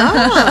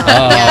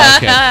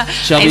 Okay.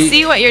 Shelby, I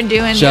see what you're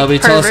doing, Shelby, you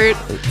pervert.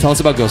 tell us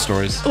about Ghost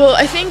Stories. Well,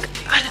 I think,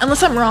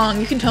 unless I'm wrong,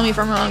 you can tell me if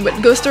I'm wrong,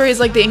 but Ghost Stories,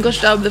 like the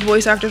English dub, the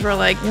voice actors were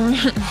like,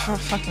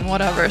 fucking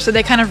whatever. So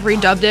they kind of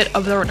redubbed it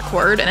of their own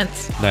accord, and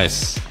it's...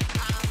 Nice.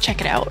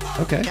 Check it out.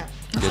 Okay. Yeah.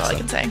 That's all I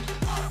can say.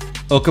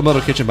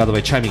 Okamoto Kitchen, by the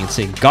way, chiming in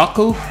saying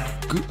Gakko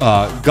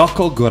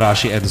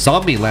Gurashi and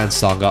Zombie Land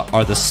Saga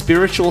are the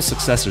spiritual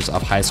successors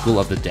of High School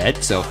of the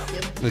Dead. So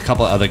a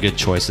couple of other good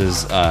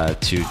choices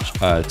to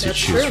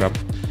choose from.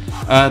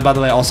 By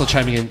the way, also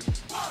chiming in,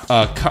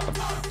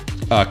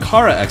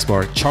 Chara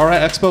Expo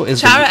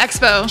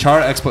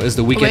is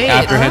the weekend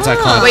after Hentai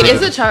Con. Wait,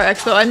 is it Chara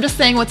Expo? I'm just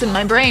saying what's in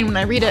my brain when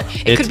I read it.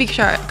 It could be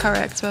Chara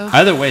Expo.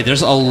 Either way,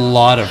 there's a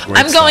lot of great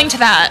I'm going to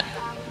that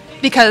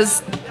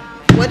because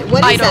what is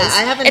idols. that?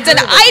 I haven't. It's an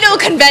idol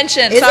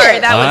convention. Is Sorry,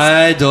 it? that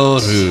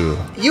was. Idoru.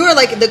 You are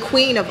like the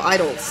queen of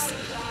idols.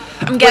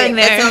 I'm getting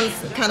there. That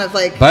sounds kind of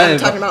like I'm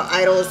talking about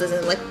idols,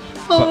 isn't like.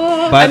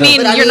 I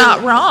mean, you're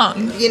not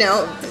wrong. You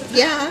know,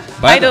 yeah.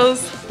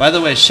 Idols. By the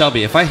way,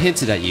 Shelby, if I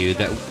hinted at you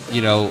that,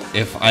 you know,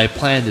 if I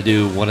plan to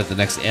do one of the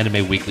next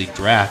Anime Weekly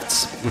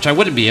drafts, which I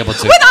wouldn't be able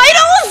to. With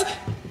idols?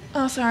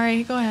 Oh,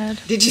 sorry. Go ahead.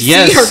 Did you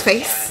see her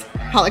face?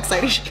 How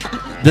excited she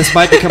got. This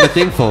might become a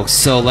thing, folks,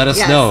 so let us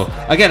know.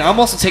 Again, I'm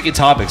also taking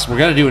topics. We're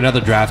going to do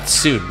another draft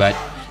soon, but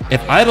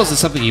if idols is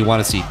something you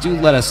want to see, do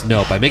let us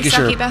know by making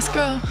sure. Best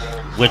girl.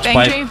 Which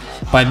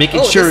by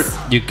making sure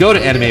you go to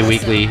Anime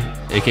Weekly,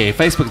 aka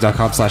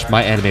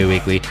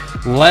facebook.com/myanimeweekly.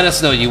 Let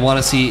us know you want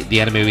to see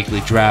the Anime Weekly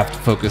draft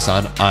focus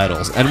on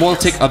idols, and we'll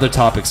take other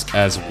topics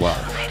as well.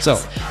 So,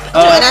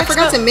 and I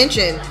forgot to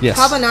mention, yes.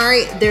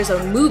 Kabanari, there's a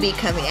movie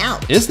coming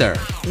out. Is there?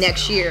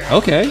 Next year.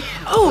 Okay.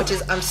 Which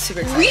is, I'm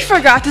super excited. We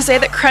forgot to say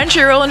that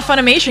Crunchyroll and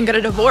Funimation got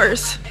a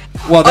divorce.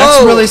 Well,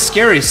 that's really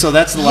scary. So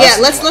that's the last.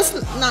 Yeah, let's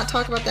not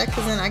talk about that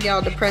because then I get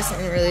all depressed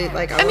and really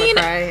like I want to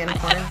cry in a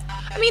corner.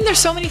 I mean, there's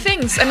so many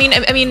things. I mean,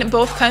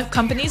 both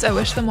companies. I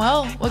wish them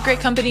well. What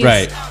great companies,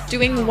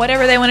 doing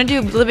whatever they want to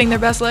do, living their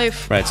best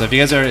life. Right. So if you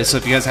guys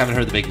haven't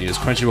heard the big news,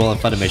 Crunchyroll and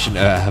Funimation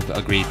have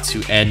agreed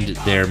to end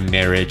their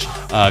marriage,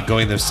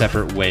 going their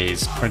separate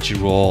ways.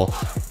 Crunchyroll,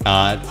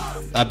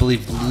 I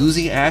believe,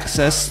 losing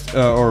access,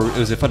 or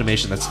was it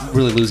Funimation that's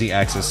really losing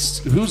access?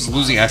 Who's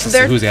losing access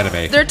to whose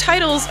anime? Their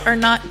titles are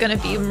not going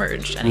to be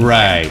merged anymore.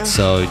 Right.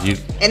 So you.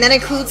 And that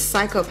includes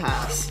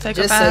Psychopaths.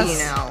 Just so you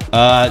know.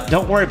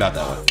 Don't worry about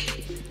that one.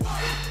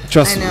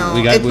 Trust me,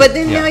 but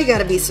then now you got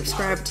to be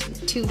subscribed to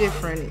 2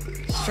 different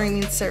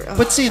streaming services.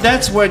 But see,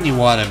 that's when you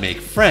want to make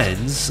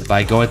friends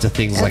by going to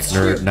things like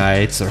Nerd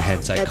Nights or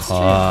Hentai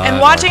Con and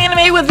watching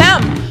anime with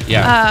them.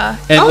 Yeah,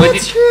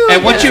 that's true.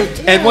 And once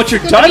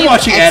you're done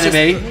watching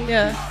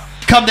anime,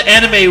 come to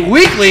Anime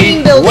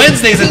Weekly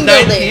Wednesdays at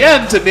 9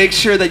 p.m. to make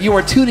sure that you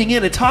are tuning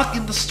in and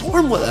talking the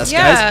storm with us,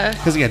 guys.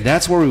 Because again,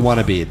 that's where we want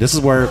to be. This is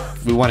where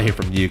we want to hear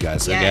from you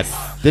guys. So again,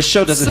 this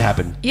show doesn't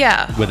happen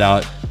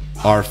without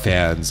our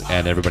fans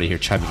and everybody here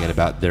chiming in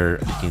about their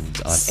opinions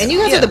on it. And you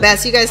guys are the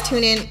best. You guys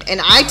tune in, and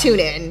I tune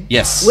in.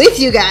 Yes. With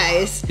you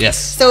guys. Yes.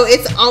 So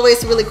it's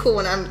always really cool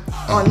when I'm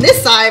on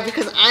this side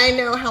because I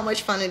know how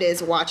much fun it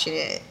is watching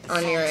it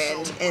on your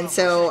end. And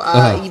so,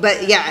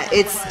 but yeah,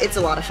 it's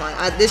a lot of fun.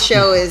 This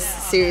show is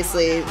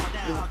seriously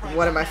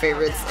one of my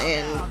favorites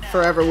and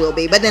forever will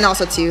be. But then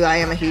also too, I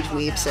am a huge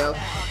weeb, so.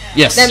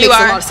 Yes, that makes a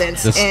lot of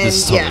sense. This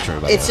is totally true.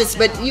 It's just,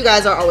 but you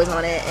guys are always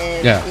on it,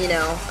 and you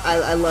know,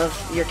 I love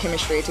your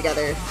chemistry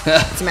together.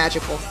 It's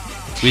magical.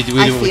 We do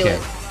what we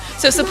can.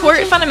 So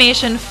support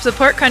Funimation,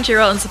 support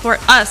Crunchyroll, and support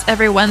us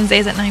every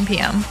Wednesdays at 9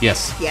 p.m.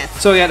 Yes.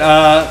 So again,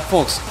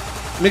 folks,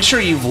 make sure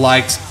you've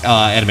liked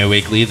Anime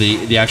Weekly,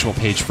 the actual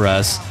page for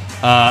us.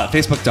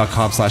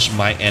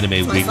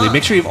 Facebook.com/myanimeweekly.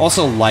 Make sure you've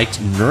also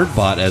liked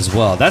NERDBOT as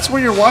well. That's where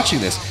you're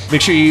watching this.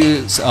 Make sure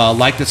you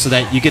like this so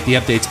that you get the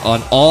updates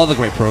on all the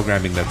great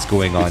programming that's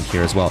going on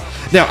here as well.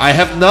 Now, I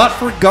have not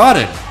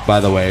forgotten, by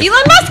the way.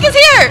 Elon Musk is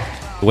here!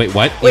 Wait,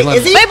 what? Wait,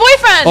 is he? My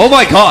boyfriend! Oh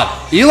my god!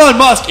 Elon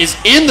Musk is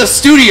in the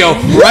studio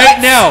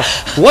right now!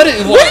 What?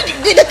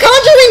 The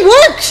Conjuring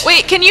works!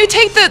 Wait, can you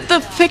take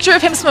the picture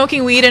of him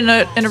smoking weed in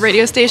a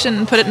radio station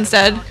and put it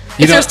instead?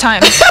 If there's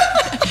time.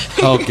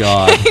 Oh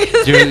god!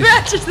 It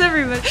matches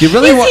everybody. You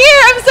really He's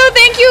here. I'm so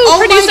thank you,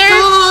 producer.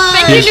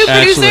 Thank you, new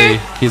producer.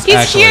 He's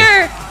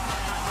here.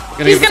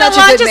 He's gonna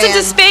launch us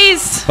into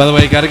space. By the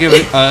way, gotta give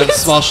a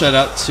small shout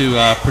out to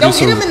producer. Don't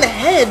hit him in the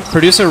head.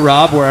 Producer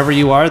Rob, wherever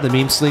you are, the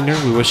meme slinger.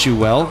 We wish you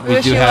well. We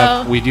do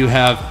have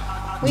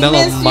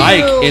Mellow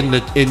Mike in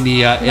the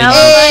chair now.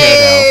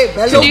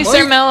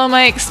 Producer Mellow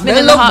Mike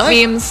spinning the hot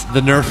memes.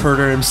 The Nerf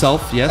herder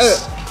himself,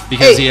 yes,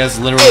 because he has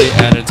literally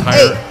an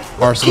entire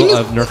arsenal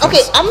of Nerf.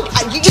 Okay,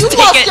 you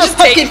lost your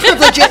pumpkin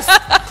privileges.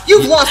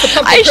 You've lost the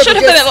pumpkin privileges. I should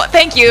have been.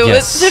 Thank you.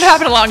 Yes. It should have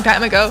happened a long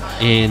time ago.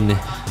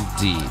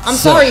 Indeed. I'm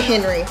sorry,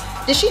 Henry.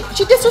 She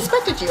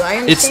disrespected you. I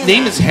understand. Its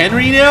name is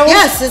Henry now?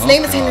 Yes, his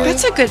name is Henry.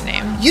 That's a good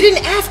name. You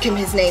didn't ask him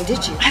his name,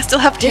 did you? I still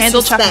have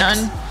candle chuck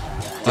none.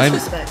 I'm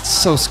Disrespect.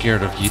 so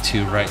scared of you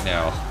two right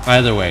now.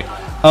 Either way.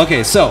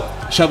 Okay, so,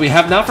 Shelby,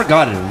 have not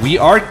forgotten, we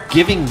are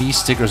giving these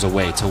stickers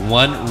away to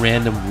one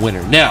random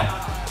winner. Now,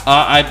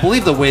 I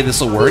believe the way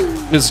this will work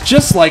is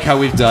just like how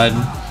we've done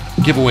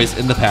giveaways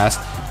in the past,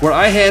 where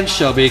I hand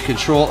Shelby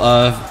control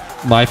of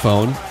my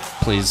phone.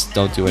 Please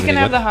don't do it. You can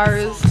have the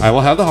Harus. I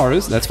will have the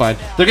Harus. That's fine.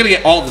 They're gonna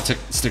get all the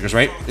stickers,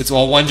 right? It's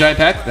all one giant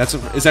pack.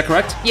 Is that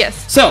correct?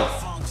 Yes. So,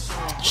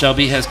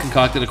 Shelby has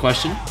concocted a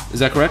question. Is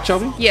that correct,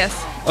 Shelby?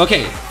 Yes.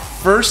 Okay.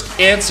 First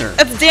answer.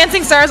 It's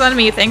dancing stars on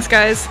me. Thanks,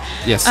 guys.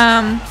 Yes.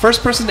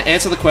 First person to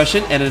answer the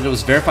question, and it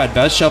was verified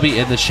by Shelby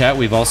in the chat.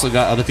 We've also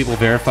got other people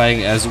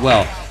verifying as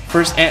well.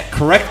 First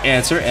correct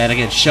answer, and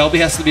again, Shelby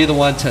has to be the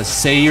one to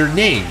say your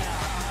name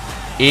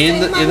in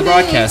the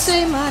broadcast.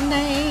 Say my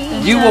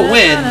name. You will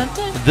win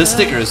the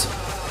stickers,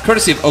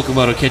 courtesy of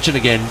Okamoto Kitchen.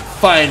 Again,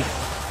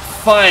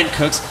 fine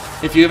cooks.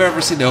 If you've ever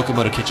seen the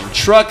Okamoto Kitchen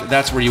truck,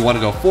 that's where you want to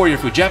go for your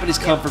food. Japanese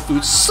comfort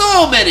food.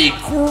 So many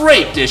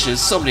great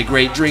dishes, so many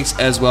great drinks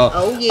as well.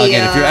 Oh, yeah.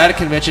 Again, if you're at a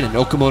convention and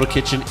Okamoto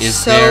Kitchen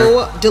is there,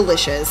 So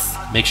delicious.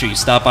 make sure you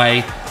stop by.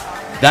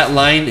 That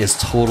line is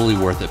totally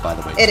worth it, by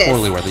the way. It is.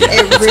 Totally worth it.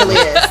 Yeah. It really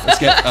is. Let's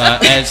get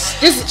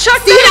Just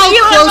Chuck see that, how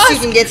Elon close Musk. you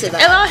can get to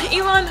that.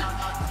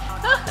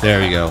 Elon. there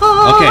we go.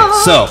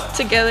 Okay, so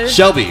Together.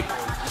 Shelby,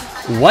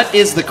 what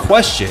is the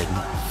question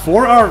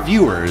for our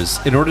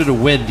viewers in order to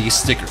win these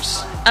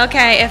stickers?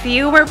 Okay, if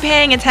you were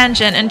paying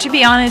attention, and to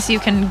be honest, you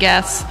can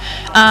guess.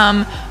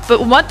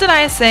 But what did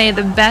I say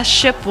the best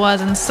ship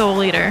was in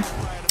Soul Eater?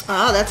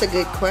 Oh, that's a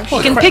good question.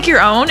 You can pick your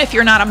own if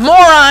you're not a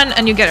moron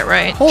and you get it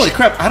right. Holy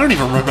crap, I don't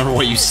even remember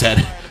what you said.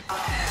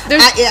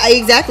 There's,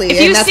 Exactly, If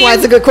and you've that's why seen-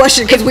 it's a good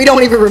question, because we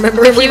don't even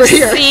remember if we were you've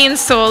here. seen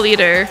Soul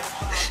Eater.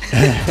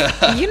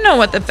 You know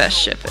what the best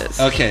ship is.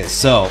 Okay,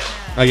 so,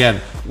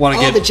 again, want to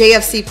Oh, give... the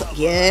JFC.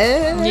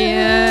 Yeah.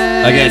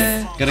 Yeah.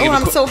 Again, gonna Oh, give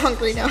I'm a so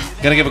hungry now.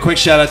 Gonna give a quick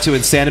shout out to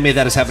Insanime.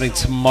 That is happening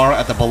tomorrow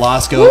at the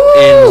Belasco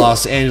Woo! in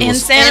Los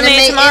Angeles.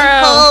 Anime tomorrow.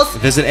 Impulse.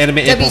 Visit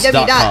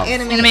animeimpulse.com.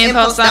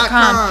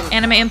 AnimeImpulse.com.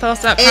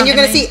 AnimeImpulse.com. And you're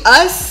gonna honey. see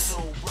us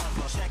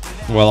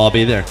Well, I'll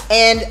be there.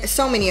 and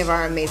so many of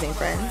our amazing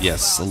friends.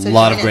 Yes, a So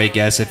lot of join in. great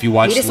guests. If you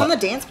watched, Meet us on the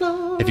dance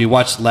floor. if you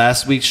watched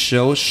last week's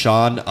show,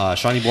 Shawnee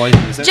Boy,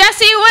 who is it?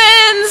 Jesse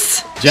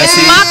wins!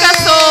 Jesse.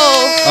 Maka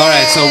Soul! All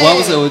right, so what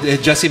was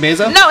it? Jesse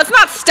Meza? No, it's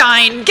not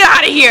Stein. Get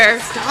out of here.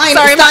 Stein,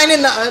 Sorry, Stein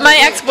in the other my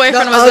one.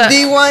 ex-boyfriend The was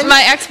ugly one?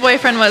 My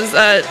ex-boyfriend was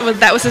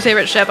that was his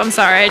favorite ship. I'm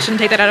sorry, I shouldn't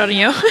take that out on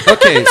you.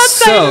 Okay, not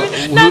so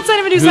not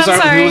Stein Medusa. who's I'm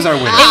our- sorry. who was our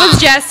winner? It was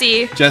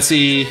Jesse.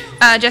 Jesse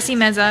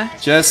Meza.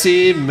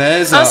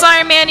 Meza. I'm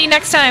sorry, Mandy.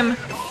 Next time.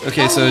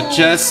 Okay, so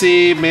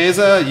Jesse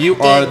Meza, you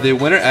are the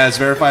winner as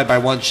verified by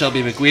one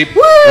Shelby McWeep.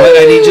 What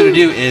I need you to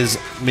do is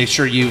make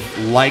sure you've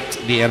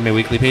liked the Anime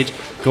Weekly page.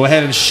 Go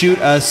ahead and shoot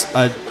us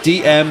a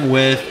DM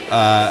with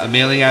a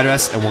mailing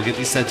address, and we'll get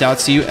these sent out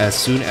to you as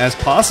soon as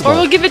possible. Or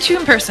we'll give it to you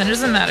in person. It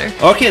doesn't matter.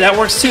 Okay, that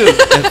works too.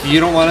 If you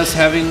don't want us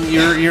having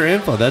your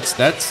info, that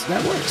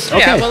works. Okay.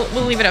 Yeah,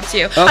 we'll leave it up to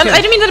you. Okay. I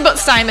didn't mean that about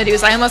Stein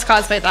Medusa. I almost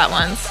cosplayed that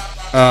once.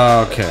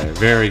 Okay,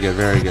 very good.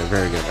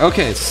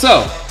 Okay,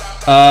 so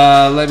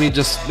let me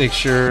just make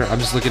sure. I'm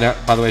just looking at.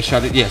 By the way,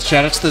 shout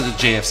outs to the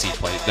JFC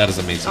plate. That is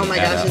amazing. Oh my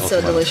And, gosh, it's so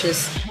Okinawa.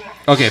 delicious.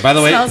 Okay, by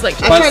the way, Smells like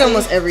I've by- tried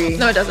almost every.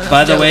 No, it doesn't.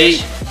 By It's the way,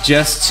 delish.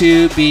 just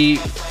to be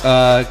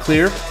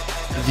clear,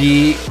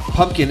 the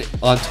pumpkin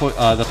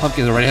the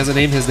pumpkin already has a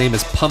name. His name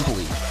is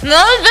Pumpley.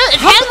 No, it's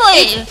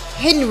Henley.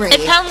 Henry.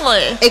 It's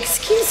Henley.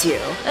 Excuse you,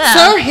 Yeah.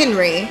 Sir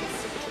Henry,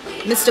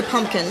 Mr.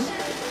 Pumpkin.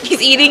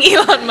 He's eating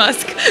Elon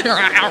Musk.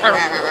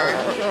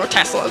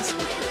 Teslas.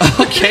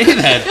 Okay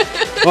then.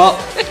 Well,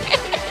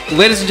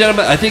 ladies and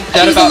gentlemen, I think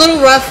that He's about a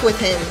little rough with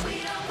him.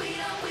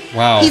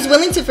 wow. He's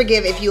willing to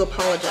forgive if you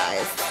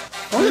apologize.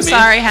 I'm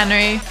sorry,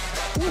 Henry.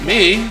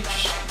 Me.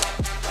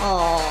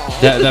 Oh,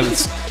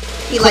 That's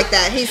he liked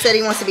that. He said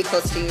he wants to be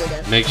close to you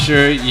again. Make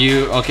sure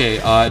you,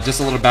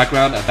 just a little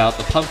background about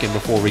the pumpkin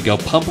before we go.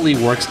 Pumpley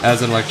works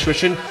as an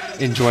electrician,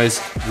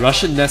 enjoys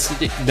Russian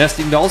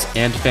nesting dolls,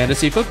 and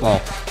fantasy football.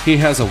 He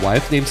has a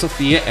wife named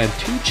Sophia and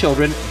 2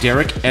 children,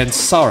 Derek and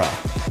Sarah.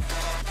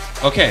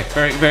 Okay,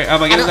 very, very, am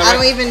I I getting don't, that I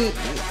right?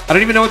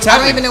 don't even know what's I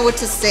happening. don't even know what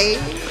to say.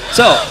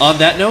 So, on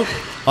that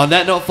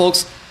note,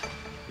 folks,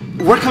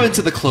 we're coming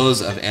to the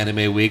close of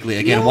Anime Weekly.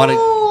 Again, No, want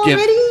to give.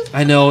 already?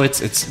 I know it's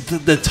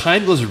the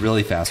time goes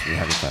really fast when you're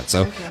having fun.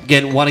 So,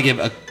 again, want to give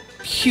a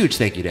huge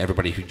thank you to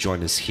everybody who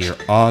joined us here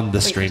on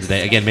the stream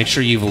today. Again, make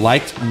sure you've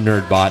liked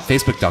NERDBOT,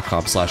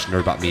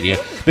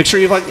 Facebook.com/NERDBOTmedia. Make sure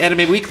you've liked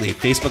Anime Weekly,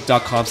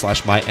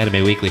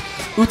 Facebook.com/MyAnimeWeekly.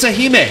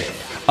 Utauhime,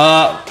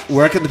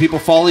 where can the people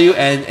follow you,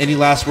 and any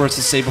last words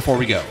to say before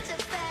we go?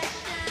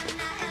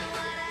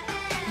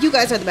 You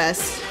guys are the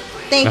best.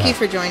 Thank you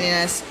for joining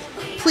us.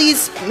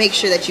 Please make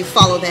sure that you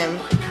follow them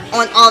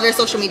on all their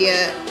social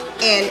media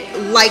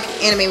and like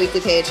Anime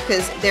Weekly page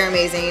because they're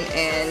amazing.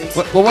 And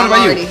What I'm about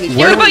already you? a huge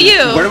What fan. about you?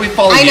 Where do we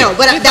follow I you? know,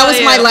 but We that was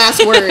follow my you.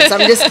 last words.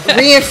 I'm just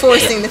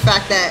reinforcing the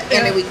fact that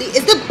Anime Weekly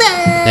is the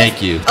best.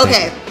 Thank you.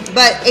 Okay,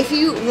 but if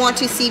you want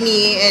to see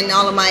me and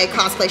all of my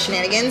cosplay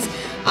shenanigans,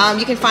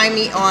 You can find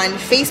me on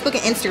Facebook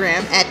and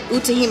Instagram at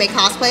Utauhime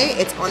Cosplay.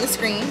 It's on the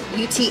screen.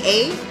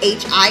 Utahime,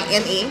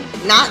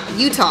 not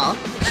Utah.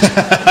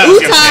 Utauhime. I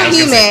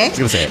was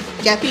gonna say it.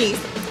 Japanese.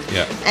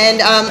 Yeah.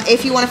 And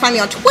if you want to find me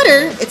on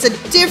Twitter, it's a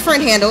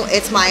different handle.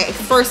 It's my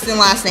first and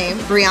last name,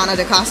 Brianna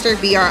DeCoster,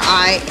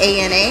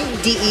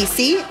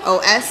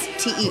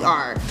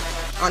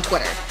 BrianaDecoster, on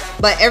Twitter.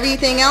 But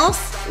everything else,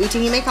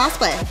 Utauhime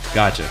Cosplay.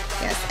 Gotcha.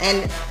 Yes,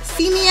 and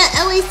see me at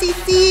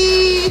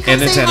LACC. Come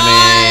And it's say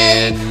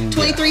hi. anime.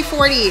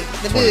 2340,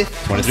 the booth.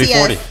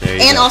 2340. There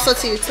you and go. also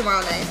too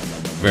tomorrow night.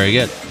 Very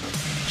good.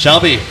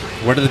 Shelby,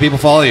 where do the people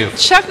follow you?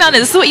 Chuck Nana,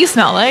 this is what you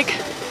smell like.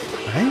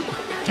 Right?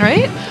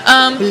 Right?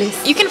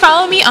 Bliss. You can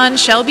follow me on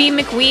Shelby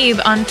McWeeb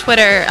on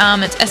Twitter.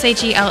 It's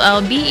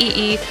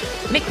SHELLBEE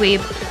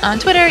McWeeb on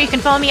Twitter. You can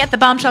follow me at the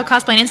Bombshell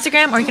Cosplay on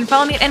Instagram, or you can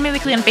follow me at Anime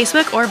Weekly on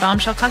Facebook or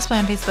Bombshell Cosplay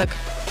on Facebook.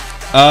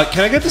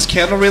 Can I get this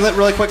candle relit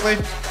really quickly?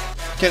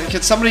 Can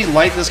somebody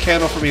light this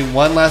candle for me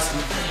one last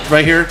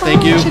right here?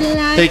 Thank you.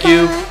 Thank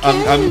you. Are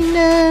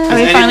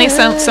we finally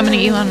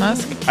summoning Elon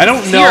Musk? I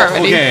don't He's know. here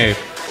already. Okay.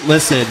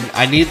 Listen,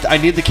 I need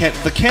the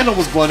the candle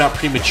was blown out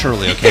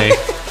prematurely, okay?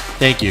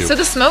 Thank you. So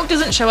the smoke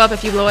doesn't show up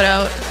if you blow it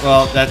out.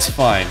 Well, that's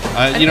fine.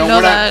 You know,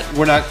 didn't know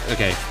we're not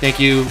okay. Thank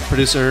you,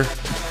 producer.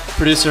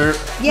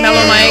 Yay,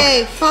 Mellow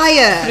Mike.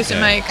 fire. Producer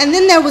Mike. And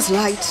then there was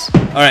light.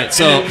 All right,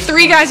 so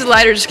 3 guys with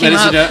lighters just came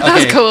ladies up. and That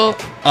was gentlemen,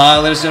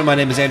 cool. ladies and gentlemen, my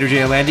name is Andrew J.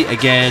 Alandi.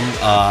 Again,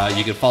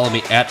 you can follow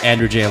me at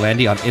Andrew J.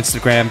 Alandi on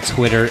Instagram,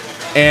 Twitter,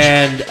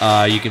 and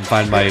you can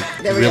find my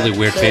There we really go.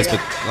 weird There we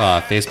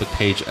Facebook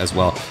page as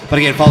well. But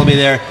again, follow me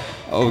there.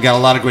 Oh, we got a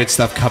lot of great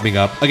stuff coming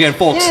up. Again,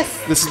 folks, Yes.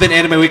 this has been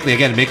Anime Weekly.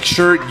 Again, make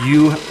sure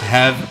you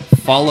have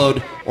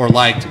followed or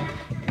liked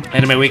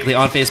Anime Weekly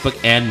on Facebook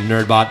and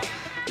NERDBOT.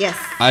 Yes.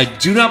 I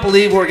do not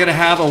believe we're going to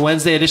have a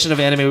Wednesday edition of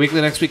Anime Weekly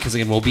next week because,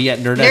 again, we'll be at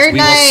Nerd Nights. Nerd We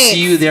will Nights.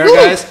 see you there, Woo.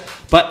 guys.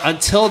 But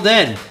until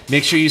then,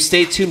 make sure you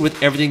stay tuned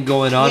with everything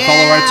going on. Yeah.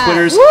 Follow our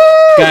Twitters. Woo.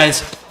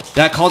 Guys,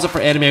 that calls it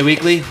for Anime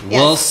Weekly. Yes.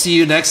 We'll see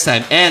you next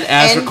time. And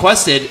as And-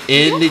 requested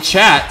in the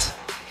chat,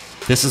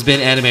 this has been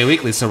Anime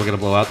Weekly, so we're going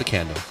to blow out the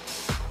candle.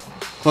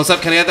 Close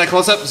up. Can I get that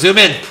close up? Zoom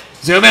in.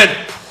 Zoom in.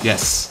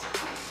 Yes.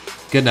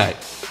 Good night.